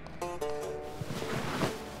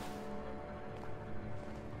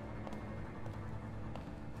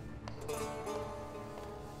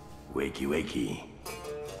 Wakey, wakey.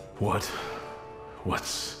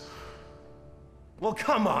 What's... Well,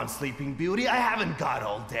 come on, Sleeping Beauty. I haven't got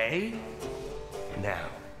all day. Now,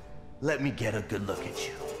 let me get a good look at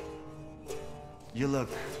you. You look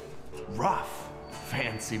rough,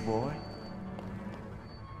 fancy boy.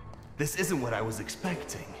 This isn't what I was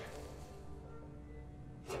expecting.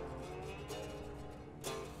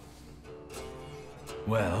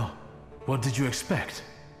 Well, what did you expect?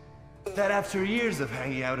 That after years of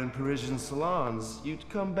hanging out in Parisian salons, you'd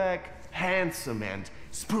come back handsome and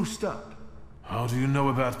spruced up. How do you know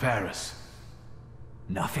about Paris?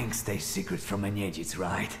 Nothing stays secret from a Niedzic,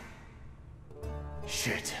 right?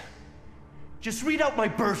 Shit. Just read out my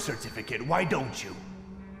birth certificate, why don't you?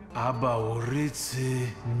 Aba ulicy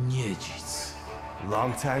Niedzic.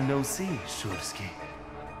 Long time no see, Szulski.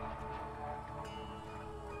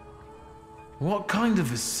 What kind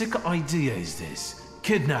of a sick idea is this?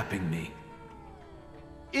 Kidnapping me?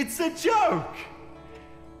 It's a joke!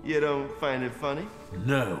 You don't find it funny?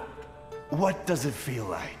 No. What does it feel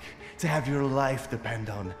like to have your life depend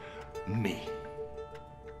on me?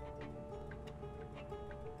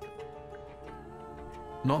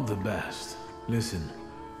 Not the best. Listen,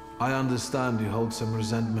 I understand you hold some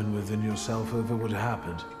resentment within yourself over what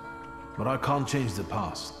happened, but I can't change the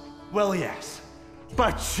past. Well, yes.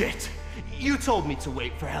 But shit! You told me to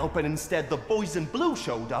wait for help and instead the boys in blue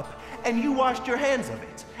showed up and you washed your hands of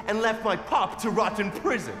it and left my pop to rot in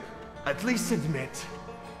prison. At least admit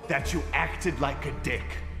that you acted like a dick.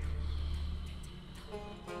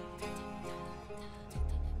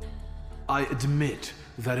 I admit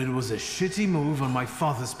that it was a shitty move on my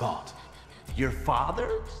father's part. Your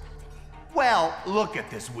father's? Well, look at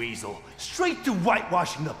this weasel. Straight to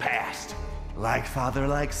whitewashing the past. Like father,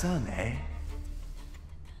 like son, eh?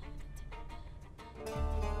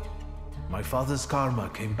 My father's karma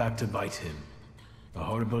came back to bite him. A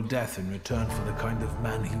horrible death in return for the kind of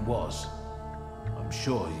man he was. I'm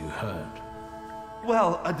sure you heard.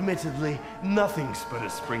 Well, admittedly, nothing's put a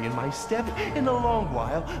spring in my step in a long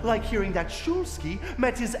while, like hearing that Szulski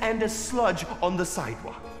met his Andes sludge on the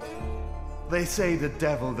sidewalk. They say the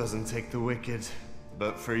devil doesn't take the wicked,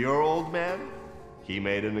 but for your old man, he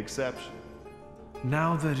made an exception.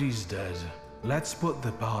 Now that he's dead, let's put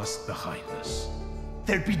the past behind us.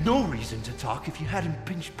 There'd be no reason to talk if you hadn't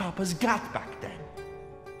pinched Papa's gut back then.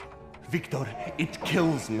 Wiktor, it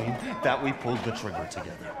kills me that we pulled the trigger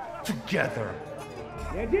together. Together.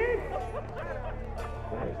 You did?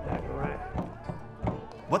 Where's that rat?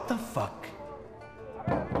 What the fuck?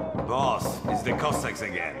 Boss, it's the Cossacks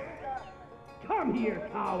again. Come here,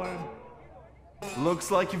 coward. Looks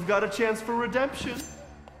like you've got a chance for redemption.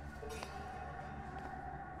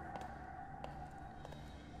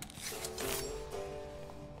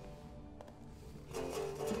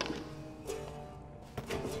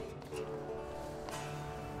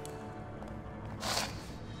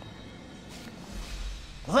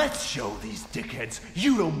 Let's show these dickheads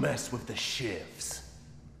you don't mess with the shivs.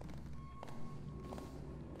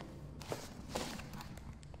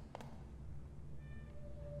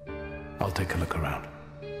 I'll take a look around.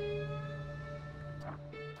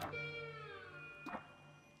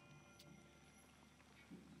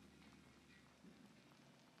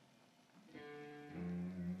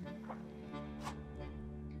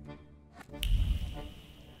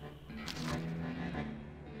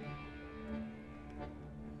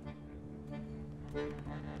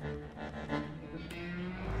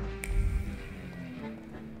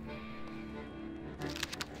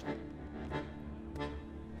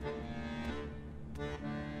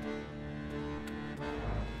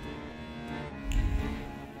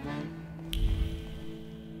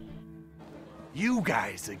 You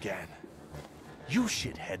guys again. You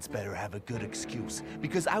shitheads better have a good excuse,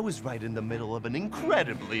 because I was right in the middle of an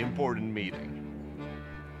incredibly important meeting.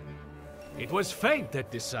 It was fate that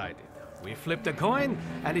decided. We flipped a coin,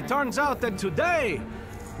 and it turns out that today,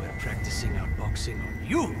 we're practicing our boxing on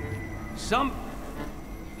you. Some...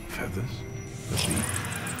 Feathers? The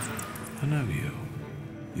beak? I know you.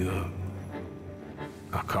 You're...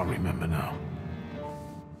 I can't remember now.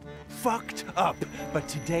 Fucked up, but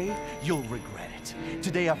today you'll regret it.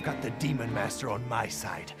 Today I've got the Demon Master on my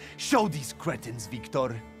side. Show these cretins,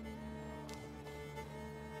 Wiktor.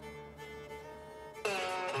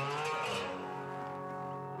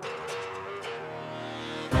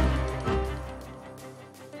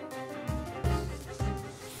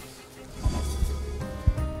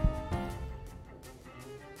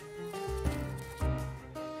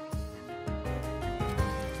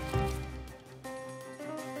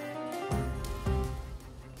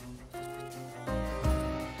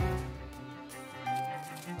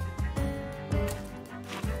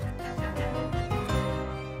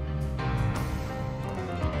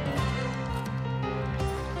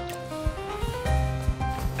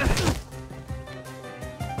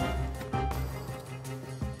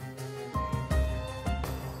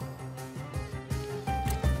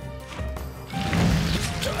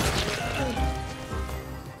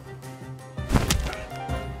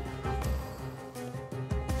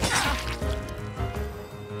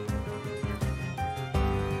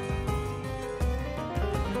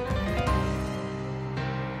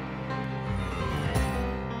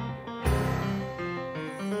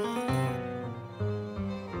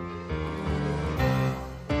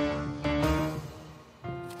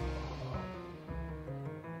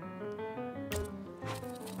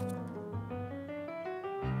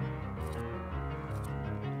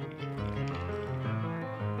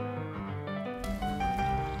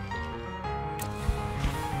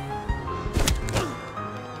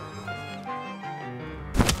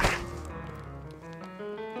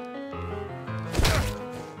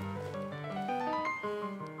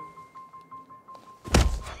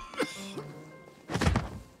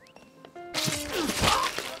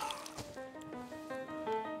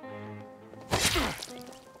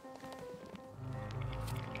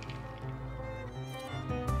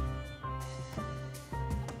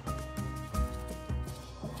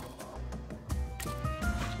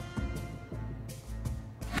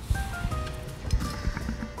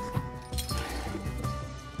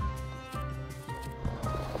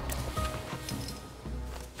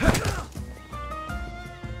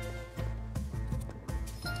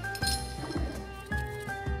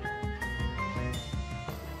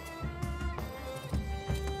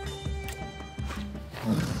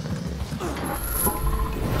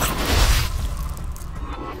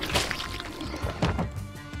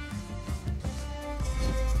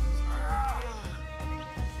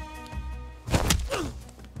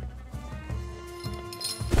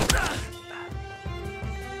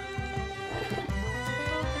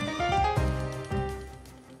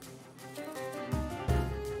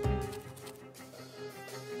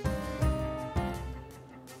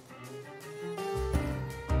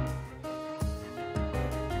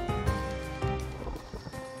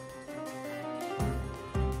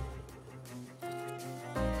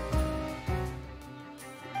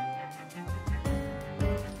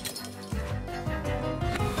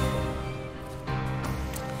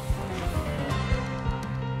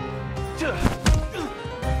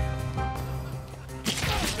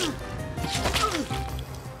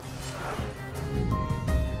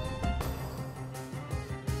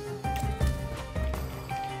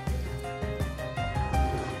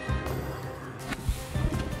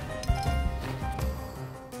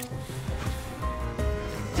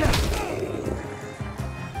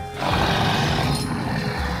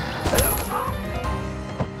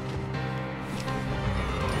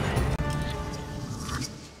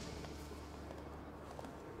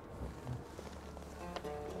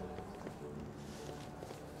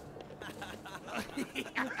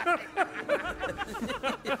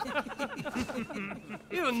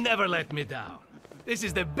 You never let me down. This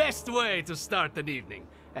is the best way to start an evening,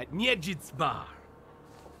 at Niedzic's bar.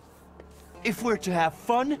 If we're to have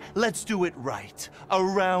fun, let's do it right. A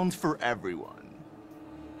round for everyone.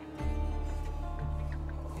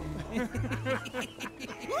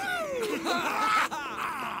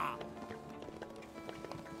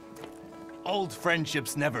 Old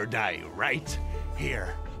friendships never die, right?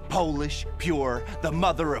 Here, Polish, pure, the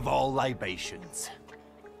mother of all libations.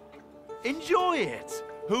 Enjoy it!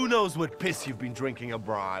 Who knows what piss you've been drinking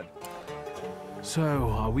abroad? So,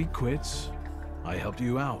 are we quits? I helped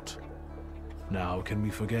you out. Now, can we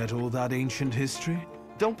forget all that ancient history?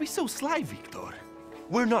 Don't be so sly, Wiktor.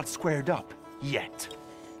 We're not squared up yet.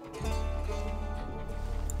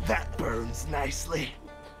 That burns nicely.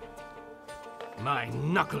 My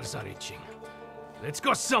knuckles are itching. Let's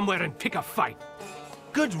go somewhere and pick a fight.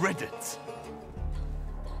 Good riddance.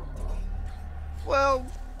 Well,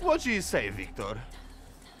 what do you say, Wiktor?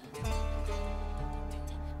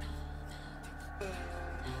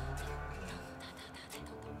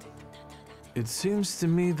 It seems to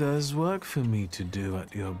me there's work for me to do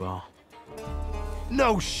at your bar.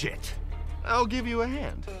 No shit. I'll give you a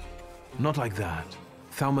hand. Not like that.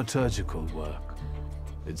 Thaumaturgical work.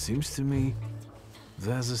 It seems to me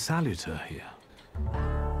there's a salutor here.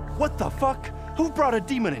 What the fuck? Who brought a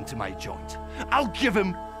demon into my joint? I'll give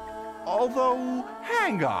him... Although,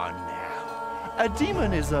 hang on now. A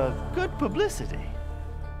demon is a good publicity.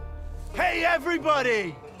 Hey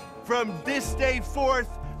everybody! From this day forth,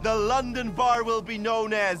 the London bar will be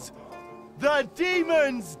known as the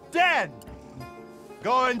Demon's Den!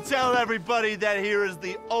 Go and tell everybody that here is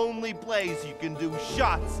the only place you can do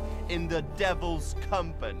shots in the devil's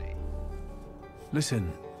company.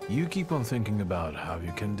 Listen, you keep on thinking about how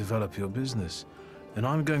you can develop your business, and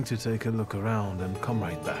I'm going to take a look around and come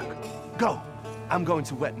right back. Go! I'm going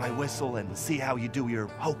to wet my whistle and see how you do your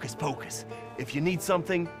hocus pocus. If you need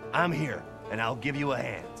something, I'm here, and I'll give you a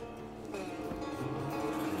hand.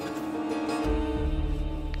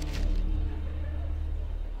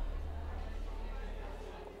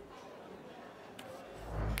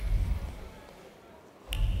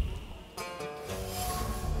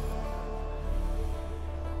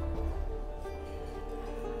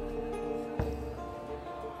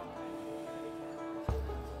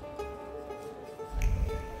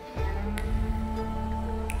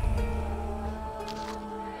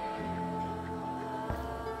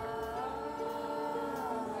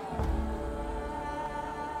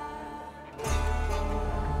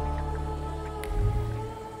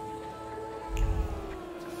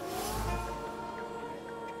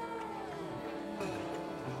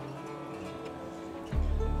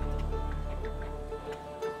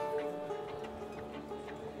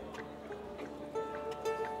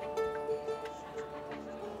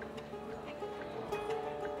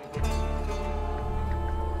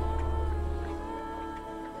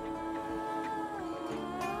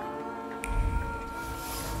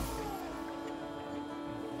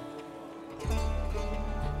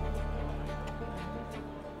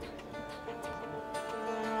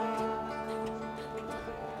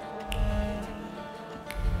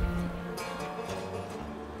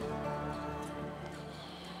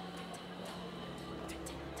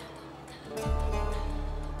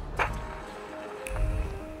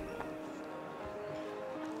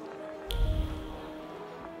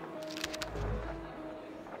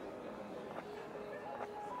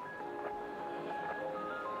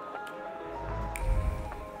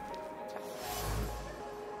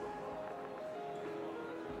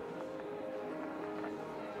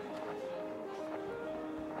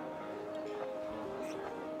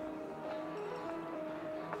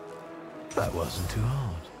 That wasn't too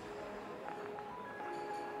hard.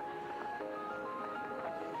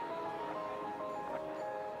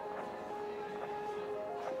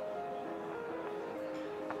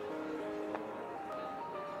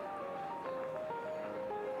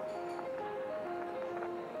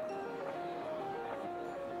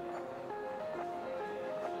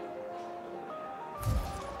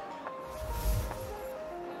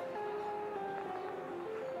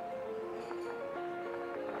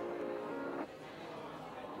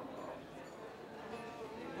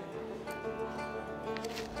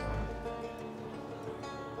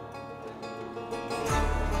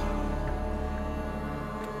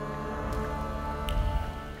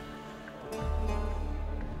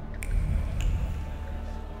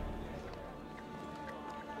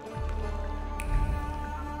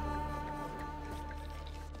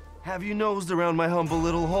 Have you nosed around my humble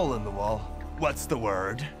little hole in the wall? What's the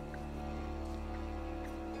word?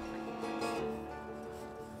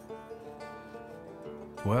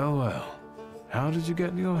 Well, well. How did you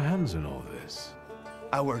get your hands on all this?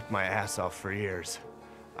 I worked my ass off for years.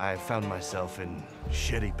 I found myself in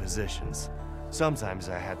shitty positions. Sometimes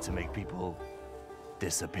I had to make people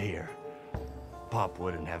disappear. Pop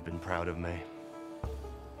wouldn't have been proud of me.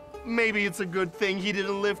 Maybe it's a good thing he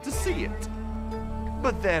didn't live to see it.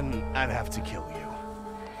 But then I'd have to kill you.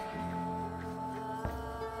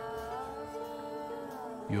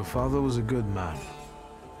 Your father was a good man,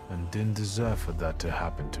 and didn't deserve for that to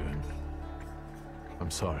happen to him. I'm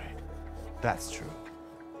sorry. That's true.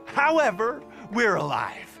 However, we're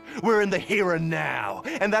alive. We're in the here and now,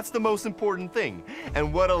 and that's the most important thing.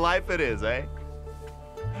 And what a life it is, eh?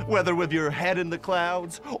 Whether with your head in the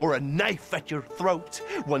clouds, or a knife at your throat,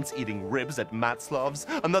 once eating ribs at Matzlov's,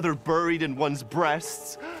 another buried in one's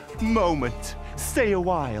breasts. Moment, stay a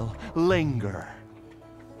while, linger.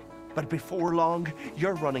 But before long,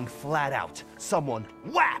 you're running flat out. Someone,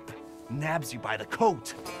 whap, nabs you by the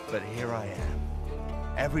coat. But here I am.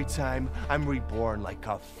 Every time, I'm reborn like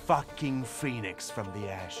a fucking phoenix from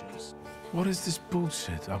the ashes. What is this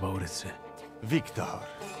bullshit about it?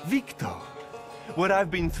 Wiktor. What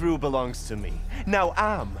I've been through belongs to me. Now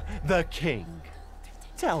I'm the king.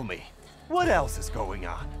 Tell me, what else is going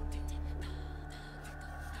on?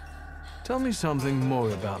 Tell me something more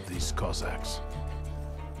about these Cossacks.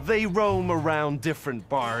 They roam around different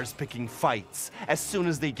bars picking fights as soon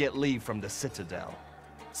as they get leave from the Citadel.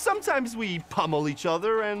 Sometimes we pummel each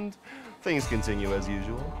other and things continue as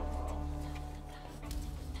usual.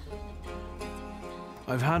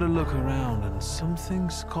 I've had a look around and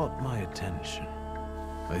something's caught my attention.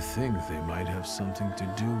 I think they might have something to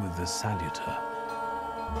do with the salutor.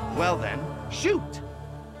 Well then, shoot!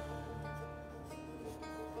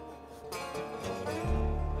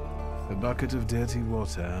 A bucket of dirty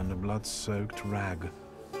water and a blood-soaked rag.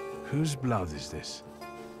 Whose blood is this?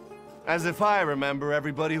 As if I remember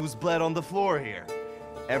everybody who's bled on the floor here.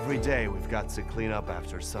 Every day we've got to clean up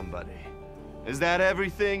after somebody. Is that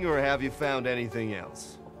everything, or have you found anything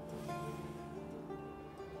else?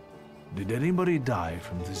 Did anybody die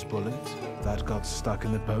from this bullet that got stuck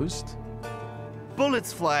in the post?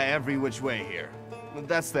 Bullets fly every which way here.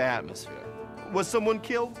 That's the atmosphere. Was someone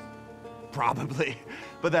killed? Probably,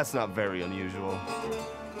 but that's not very unusual.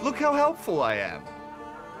 Look how helpful I am.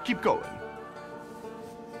 Keep going.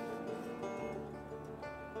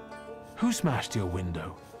 Who smashed your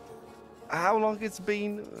window? How long it's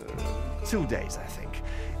been? 2 days, I think.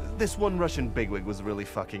 This one Russian bigwig was really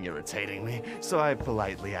fucking irritating me, so I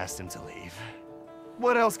politely asked him to leave.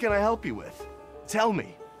 What else can I help you with? Tell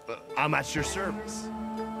me. I'm at your service.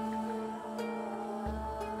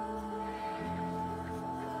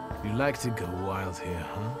 You like to go wild here,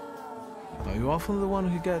 huh? Are you often the one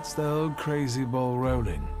who gets the whole crazy ball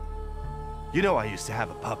rolling? You know I used to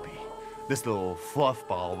have a puppy. This little fluff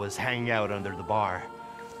ball was hanging out under the bar.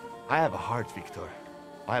 I have a heart, Wiktor.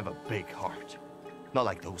 I have a big heart. Not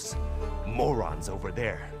like those morons over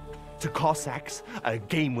there. To Cossacks, a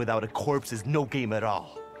game without a corpse is no game at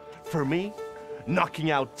all. For me, knocking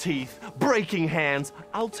out teeth, breaking hands,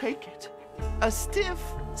 I'll take it. A stiff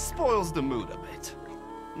spoils the mood a bit.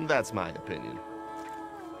 That's my opinion.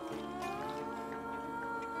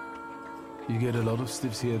 You get a lot of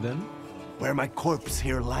stiffs here then? Where my corpse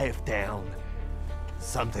here lieth down.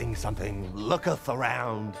 Something looketh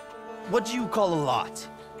around. What do you call a lot?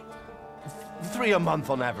 3 a month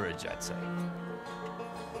on average, I'd say.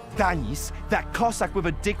 Danis, that Cossack with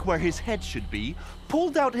a dick where his head should be,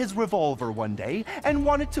 pulled out his revolver one day and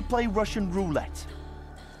wanted to play Russian roulette.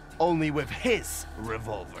 Only with his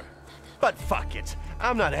revolver. But fuck it,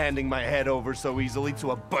 I'm not handing my head over so easily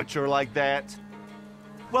to a butcher like that.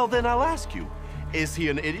 Well then I'll ask you, is he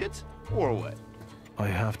an idiot or what? I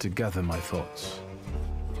have to gather my thoughts.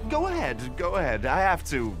 Go ahead. I have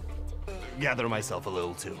to gather myself a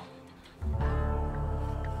little too.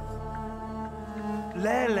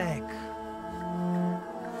 Lelek.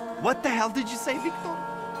 What the hell did you say,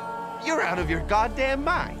 Wiktor? You're out of your goddamn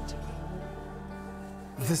mind.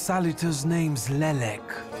 The salutor's name's Lelek.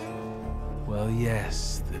 Well,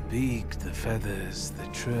 yes, the beak, the feathers, the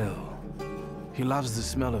trill. He loves the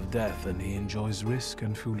smell of death and he enjoys risk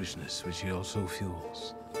and foolishness, which he also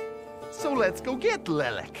fuels. So let's go get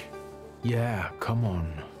Lelek. Yeah, come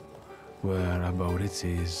on. Where about it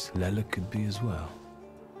is, Lelek could be as well.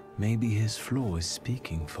 Maybe his flaw is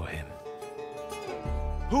speaking for him.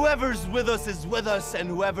 Whoever's with us is with us, and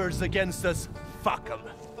whoever's against us, fuck 'em.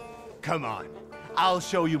 Come on, I'll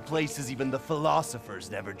show you places even the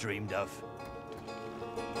philosophers never dreamed of.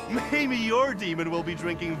 Maybe your demon will be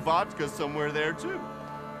drinking vodka somewhere there too.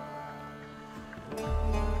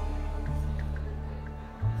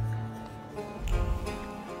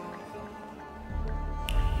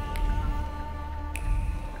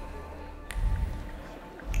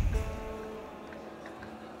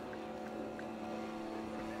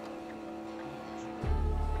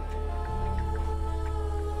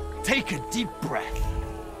 Take a deep breath.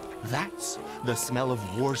 That's the smell of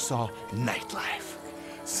Warsaw nightlife.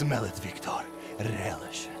 Smell it, Wiktor.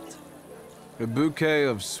 Relish it. A bouquet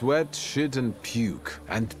of sweat, shit, and puke.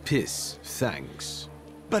 And piss, thanks.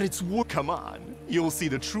 But it's war. Come on. You'll see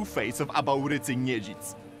the true face of Abaurycy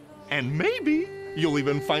Niedzic. And maybe You'll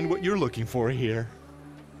even find what you're looking for here.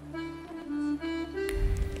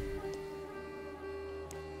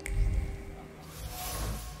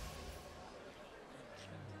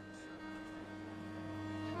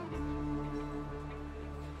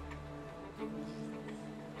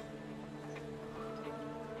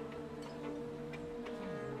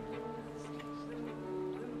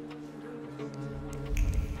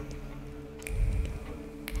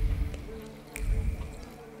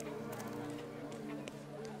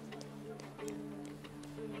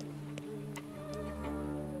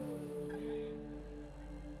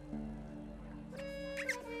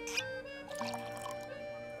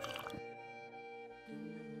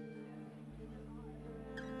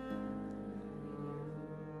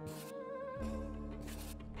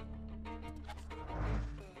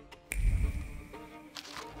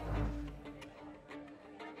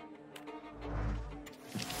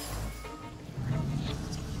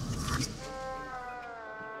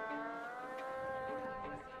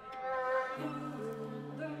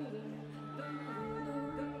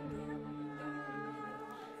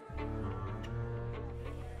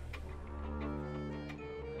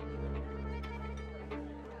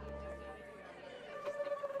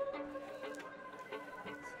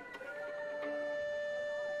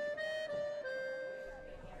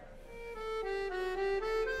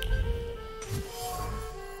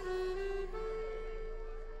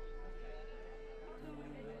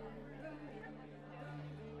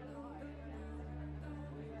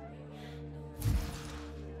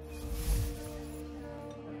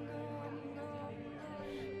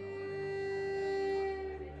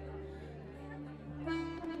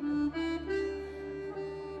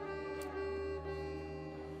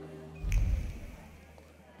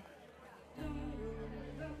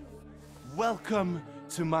 Welcome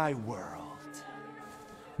to my world.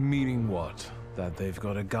 Meaning what? That they've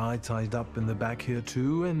got a guy tied up in the back here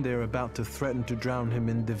too, and they're about to threaten to drown him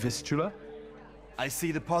in the Vistula? I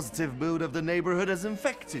see the positive mood of the neighborhood has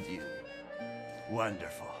infected you.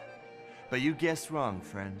 Wonderful. But you guessed wrong,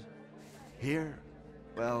 friend. Here,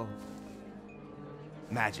 well,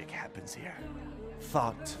 magic happens here.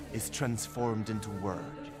 Thought is transformed into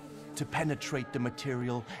word to penetrate the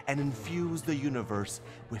material and infuse the universe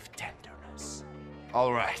with tenderness.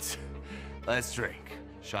 All right, let's drink,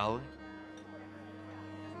 shall we?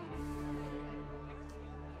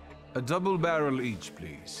 A double barrel each,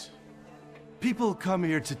 please. People come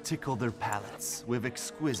here to tickle their palates with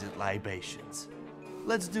exquisite libations.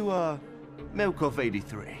 Let's do a Milk of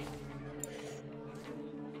 83.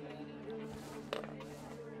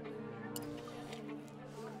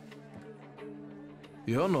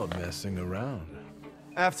 You're not messing around.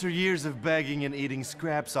 After years of begging and eating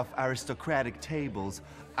scraps off aristocratic tables,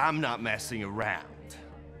 I'm not messing around.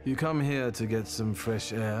 You come here to get some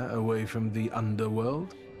fresh air away from the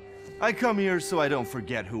underworld? I come here so I don't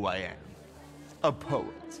forget who I am. A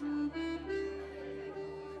poet.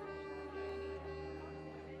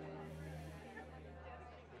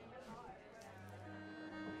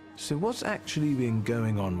 So what's actually been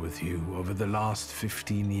going on with you over the last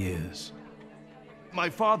 15 years? My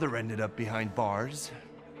father ended up behind bars,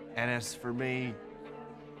 and as for me,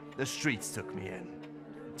 the streets took me in,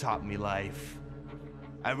 taught me life.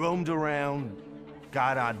 I roamed around,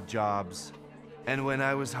 got odd jobs, and when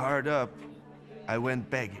I was hard up, I went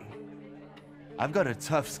begging. I've got a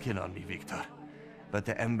tough skin on me, Wiktor, but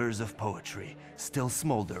the embers of poetry still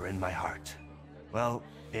smolder in my heart. Well,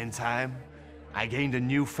 in time, I gained a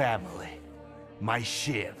new family, my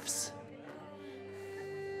Shivs.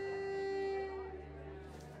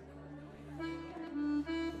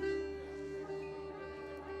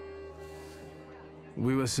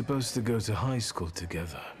 We were supposed to go to high school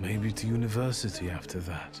together, maybe to university after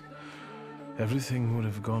that. Everything would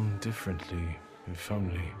have gone differently, if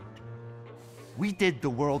only. We did the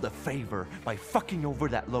world a favor by fucking over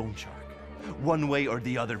that loan shark. One way or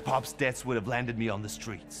the other, Pop's debts would have landed me on the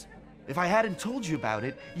streets. If I hadn't told you about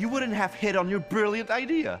it, you wouldn't have hit on your brilliant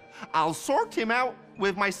idea. I'll sort him out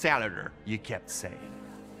with my salutor, you kept saying.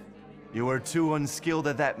 You were too unskilled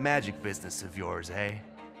at that magic business of yours, eh?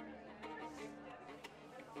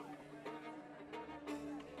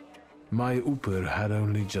 My Uper had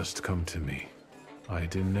only just come to me. I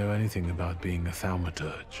didn't know anything about being a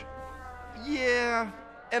Thaumaturge. Yeah,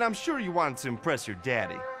 and I'm sure you wanted to impress your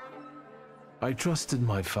daddy. I trusted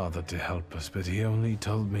my father to help us, but he only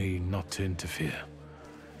told me not to interfere.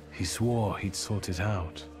 He swore he'd sort it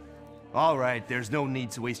out. All right, there's no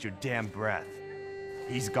need to waste your damn breath.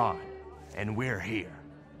 He's gone, and we're here.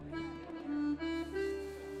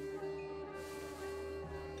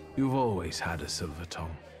 You've always had a silver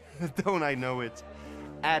tongue. Don't I know it?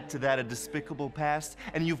 add to that a despicable past,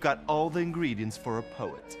 and you've got all the ingredients for a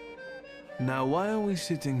poet. Now, why are we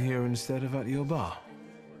sitting here instead of at your bar?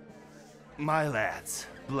 My lads,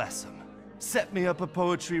 bless them, set me up a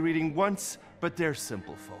poetry reading once, but they're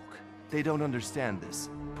simple folk. They don't understand this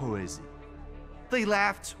poesy. They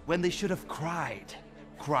laughed when they should have cried.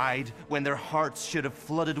 Cried when their hearts should have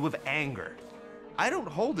flooded with anger. I don't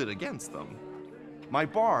hold it against them. My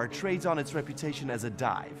bar trades on its reputation as a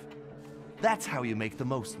dive. That's how you make the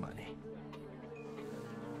most money.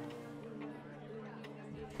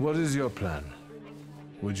 What is your plan?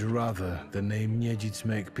 Would you rather the name Niedzic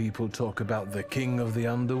make people talk about the king of the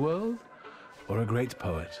underworld, or a great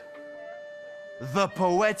poet? The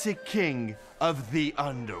poetic king of the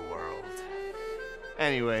underworld.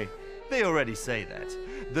 Anyway, they already say that.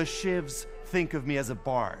 The Shivs think of me as a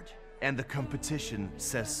bard, and the competition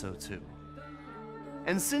says so too.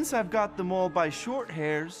 And since I've got them all by short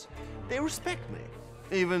hairs, they respect me,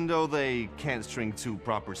 even though they can't string two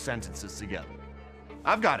proper sentences together.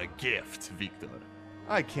 I've got a gift, Wiktor.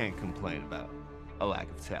 I can't complain about a lack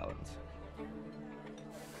of talent.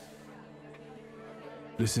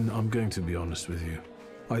 Listen, I'm going to be honest with you.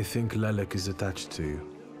 I think Lelek is attached to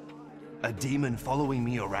you. A demon following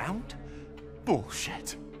me around?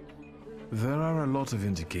 Bullshit. There are a lot of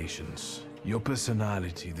indications. Your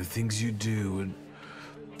personality, the things you do, and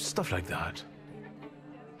stuff like that.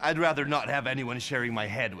 I'd rather not have anyone sharing my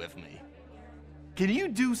head with me. Can you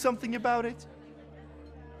do something about it?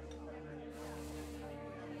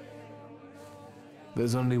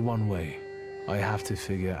 There's only one way. I have to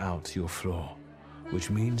figure out your flaw, which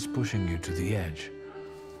means pushing you to the edge.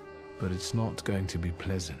 But it's not going to be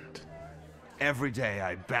pleasant. Every day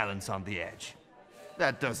I balance on the edge.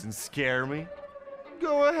 That doesn't scare me.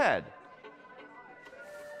 Go ahead.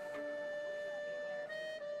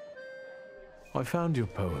 I found your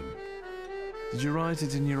poem. Did you write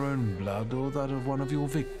it in your own blood or that of one of your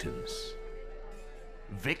victims?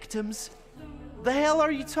 Victims? The hell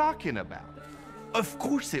are you talking about? Of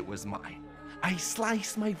course it was mine. I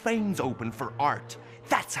slice my veins open for art.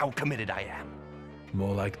 That's how committed I am.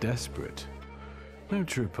 More like desperate. No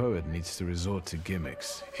true poet needs to resort to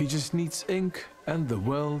gimmicks. He just needs ink, and the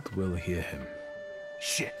world will hear him.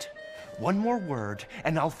 Shit. One more word,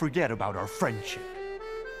 and I'll forget about our friendship.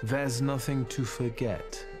 There's nothing to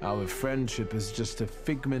forget. Our friendship is just a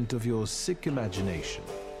figment of your sick imagination.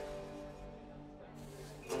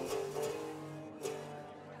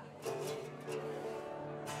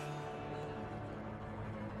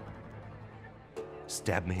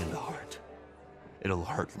 Stab me in the heart. It'll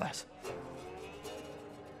hurt less.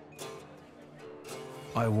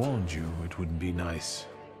 I warned you it wouldn't be nice.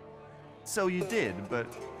 So you did, but,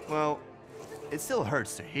 well, it still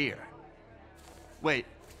hurts to hear. Wait,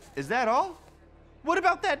 is that all? What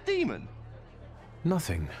about that demon?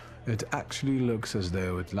 Nothing. It actually looks as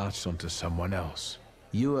though it latched onto someone else.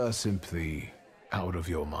 You are simply out of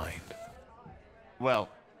your mind. Well,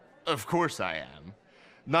 of course I am.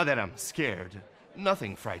 Not that I'm scared.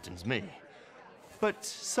 Nothing frightens me. But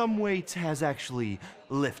some weight has actually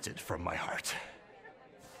lifted from my heart.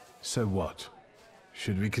 So what?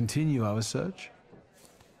 Should we continue our search?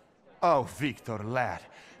 Oh, Wiktor, lad,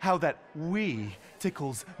 how that "we"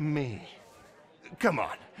 tickles me. Come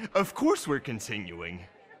on, of course we're continuing.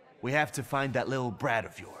 We have to find that little brat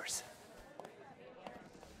of yours.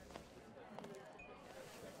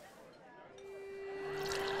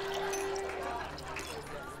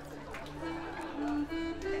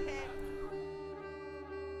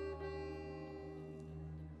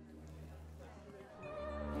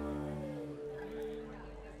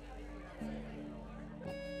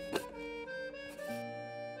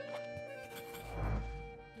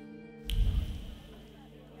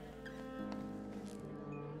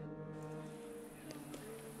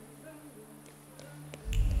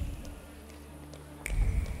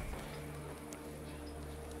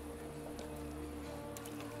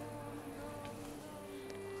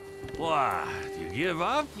 What? You give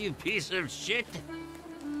up, you piece of shit?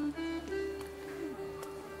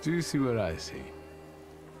 Do you see what I see?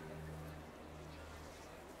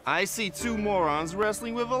 I see two morons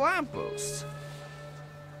wrestling with a lamppost.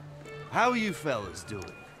 How are you fellas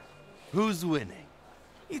doing? Who's winning?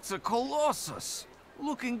 It's a colossus,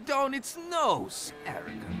 looking down its nose.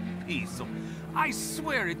 Arrogant piece of... I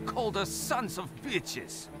swear it called us sons of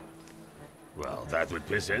bitches. Well, that would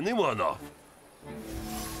piss anyone off.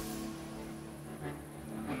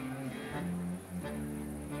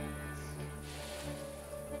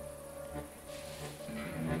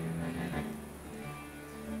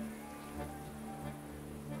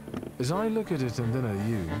 As I look at it and then at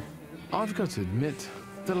you, I've got to admit,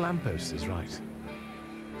 the lamppost is right.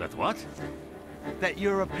 That what? That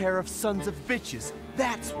you're a pair of sons of bitches,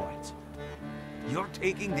 that's what. You're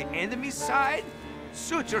taking the enemy's side?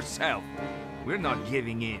 Suit yourself. We're not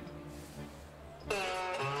giving in.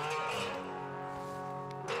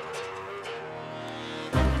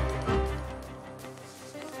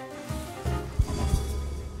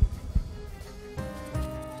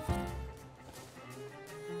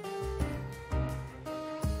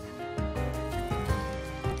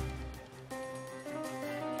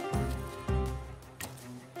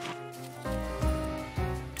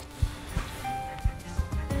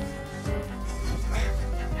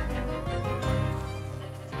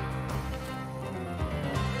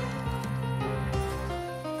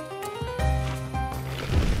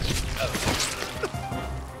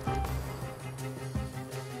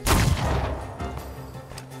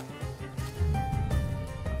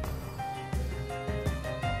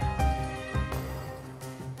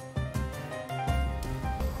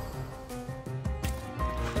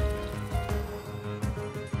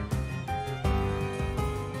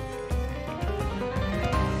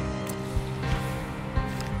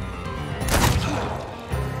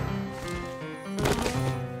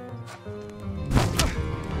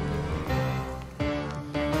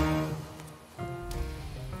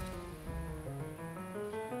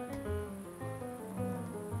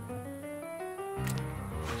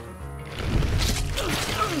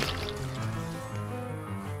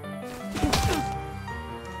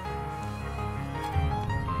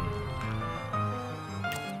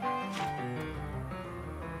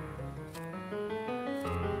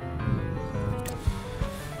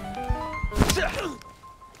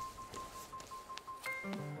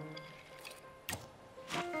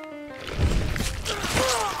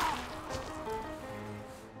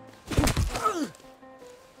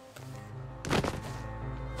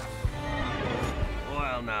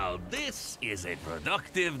 Well, now, this is a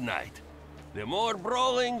productive night. The more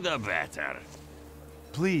brawling, the better.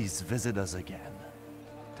 Please visit us again.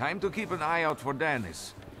 Time to keep an eye out for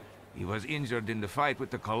Dennis. He was injured in the fight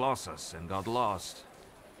with the Colossus and got lost.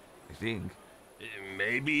 I think.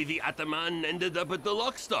 Maybe the Ataman ended up at the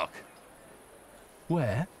Lockstock.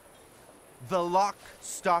 Where? The Lock,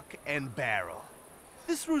 Stock, and Barrel.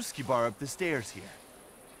 This Ruski bar up the stairs here.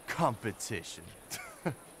 Competition.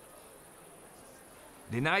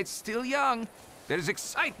 The night's still young. There's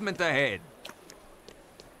excitement ahead.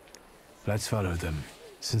 Let's follow them.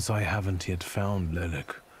 Since I haven't yet found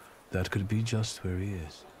Lelik, that could be just where he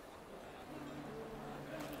is.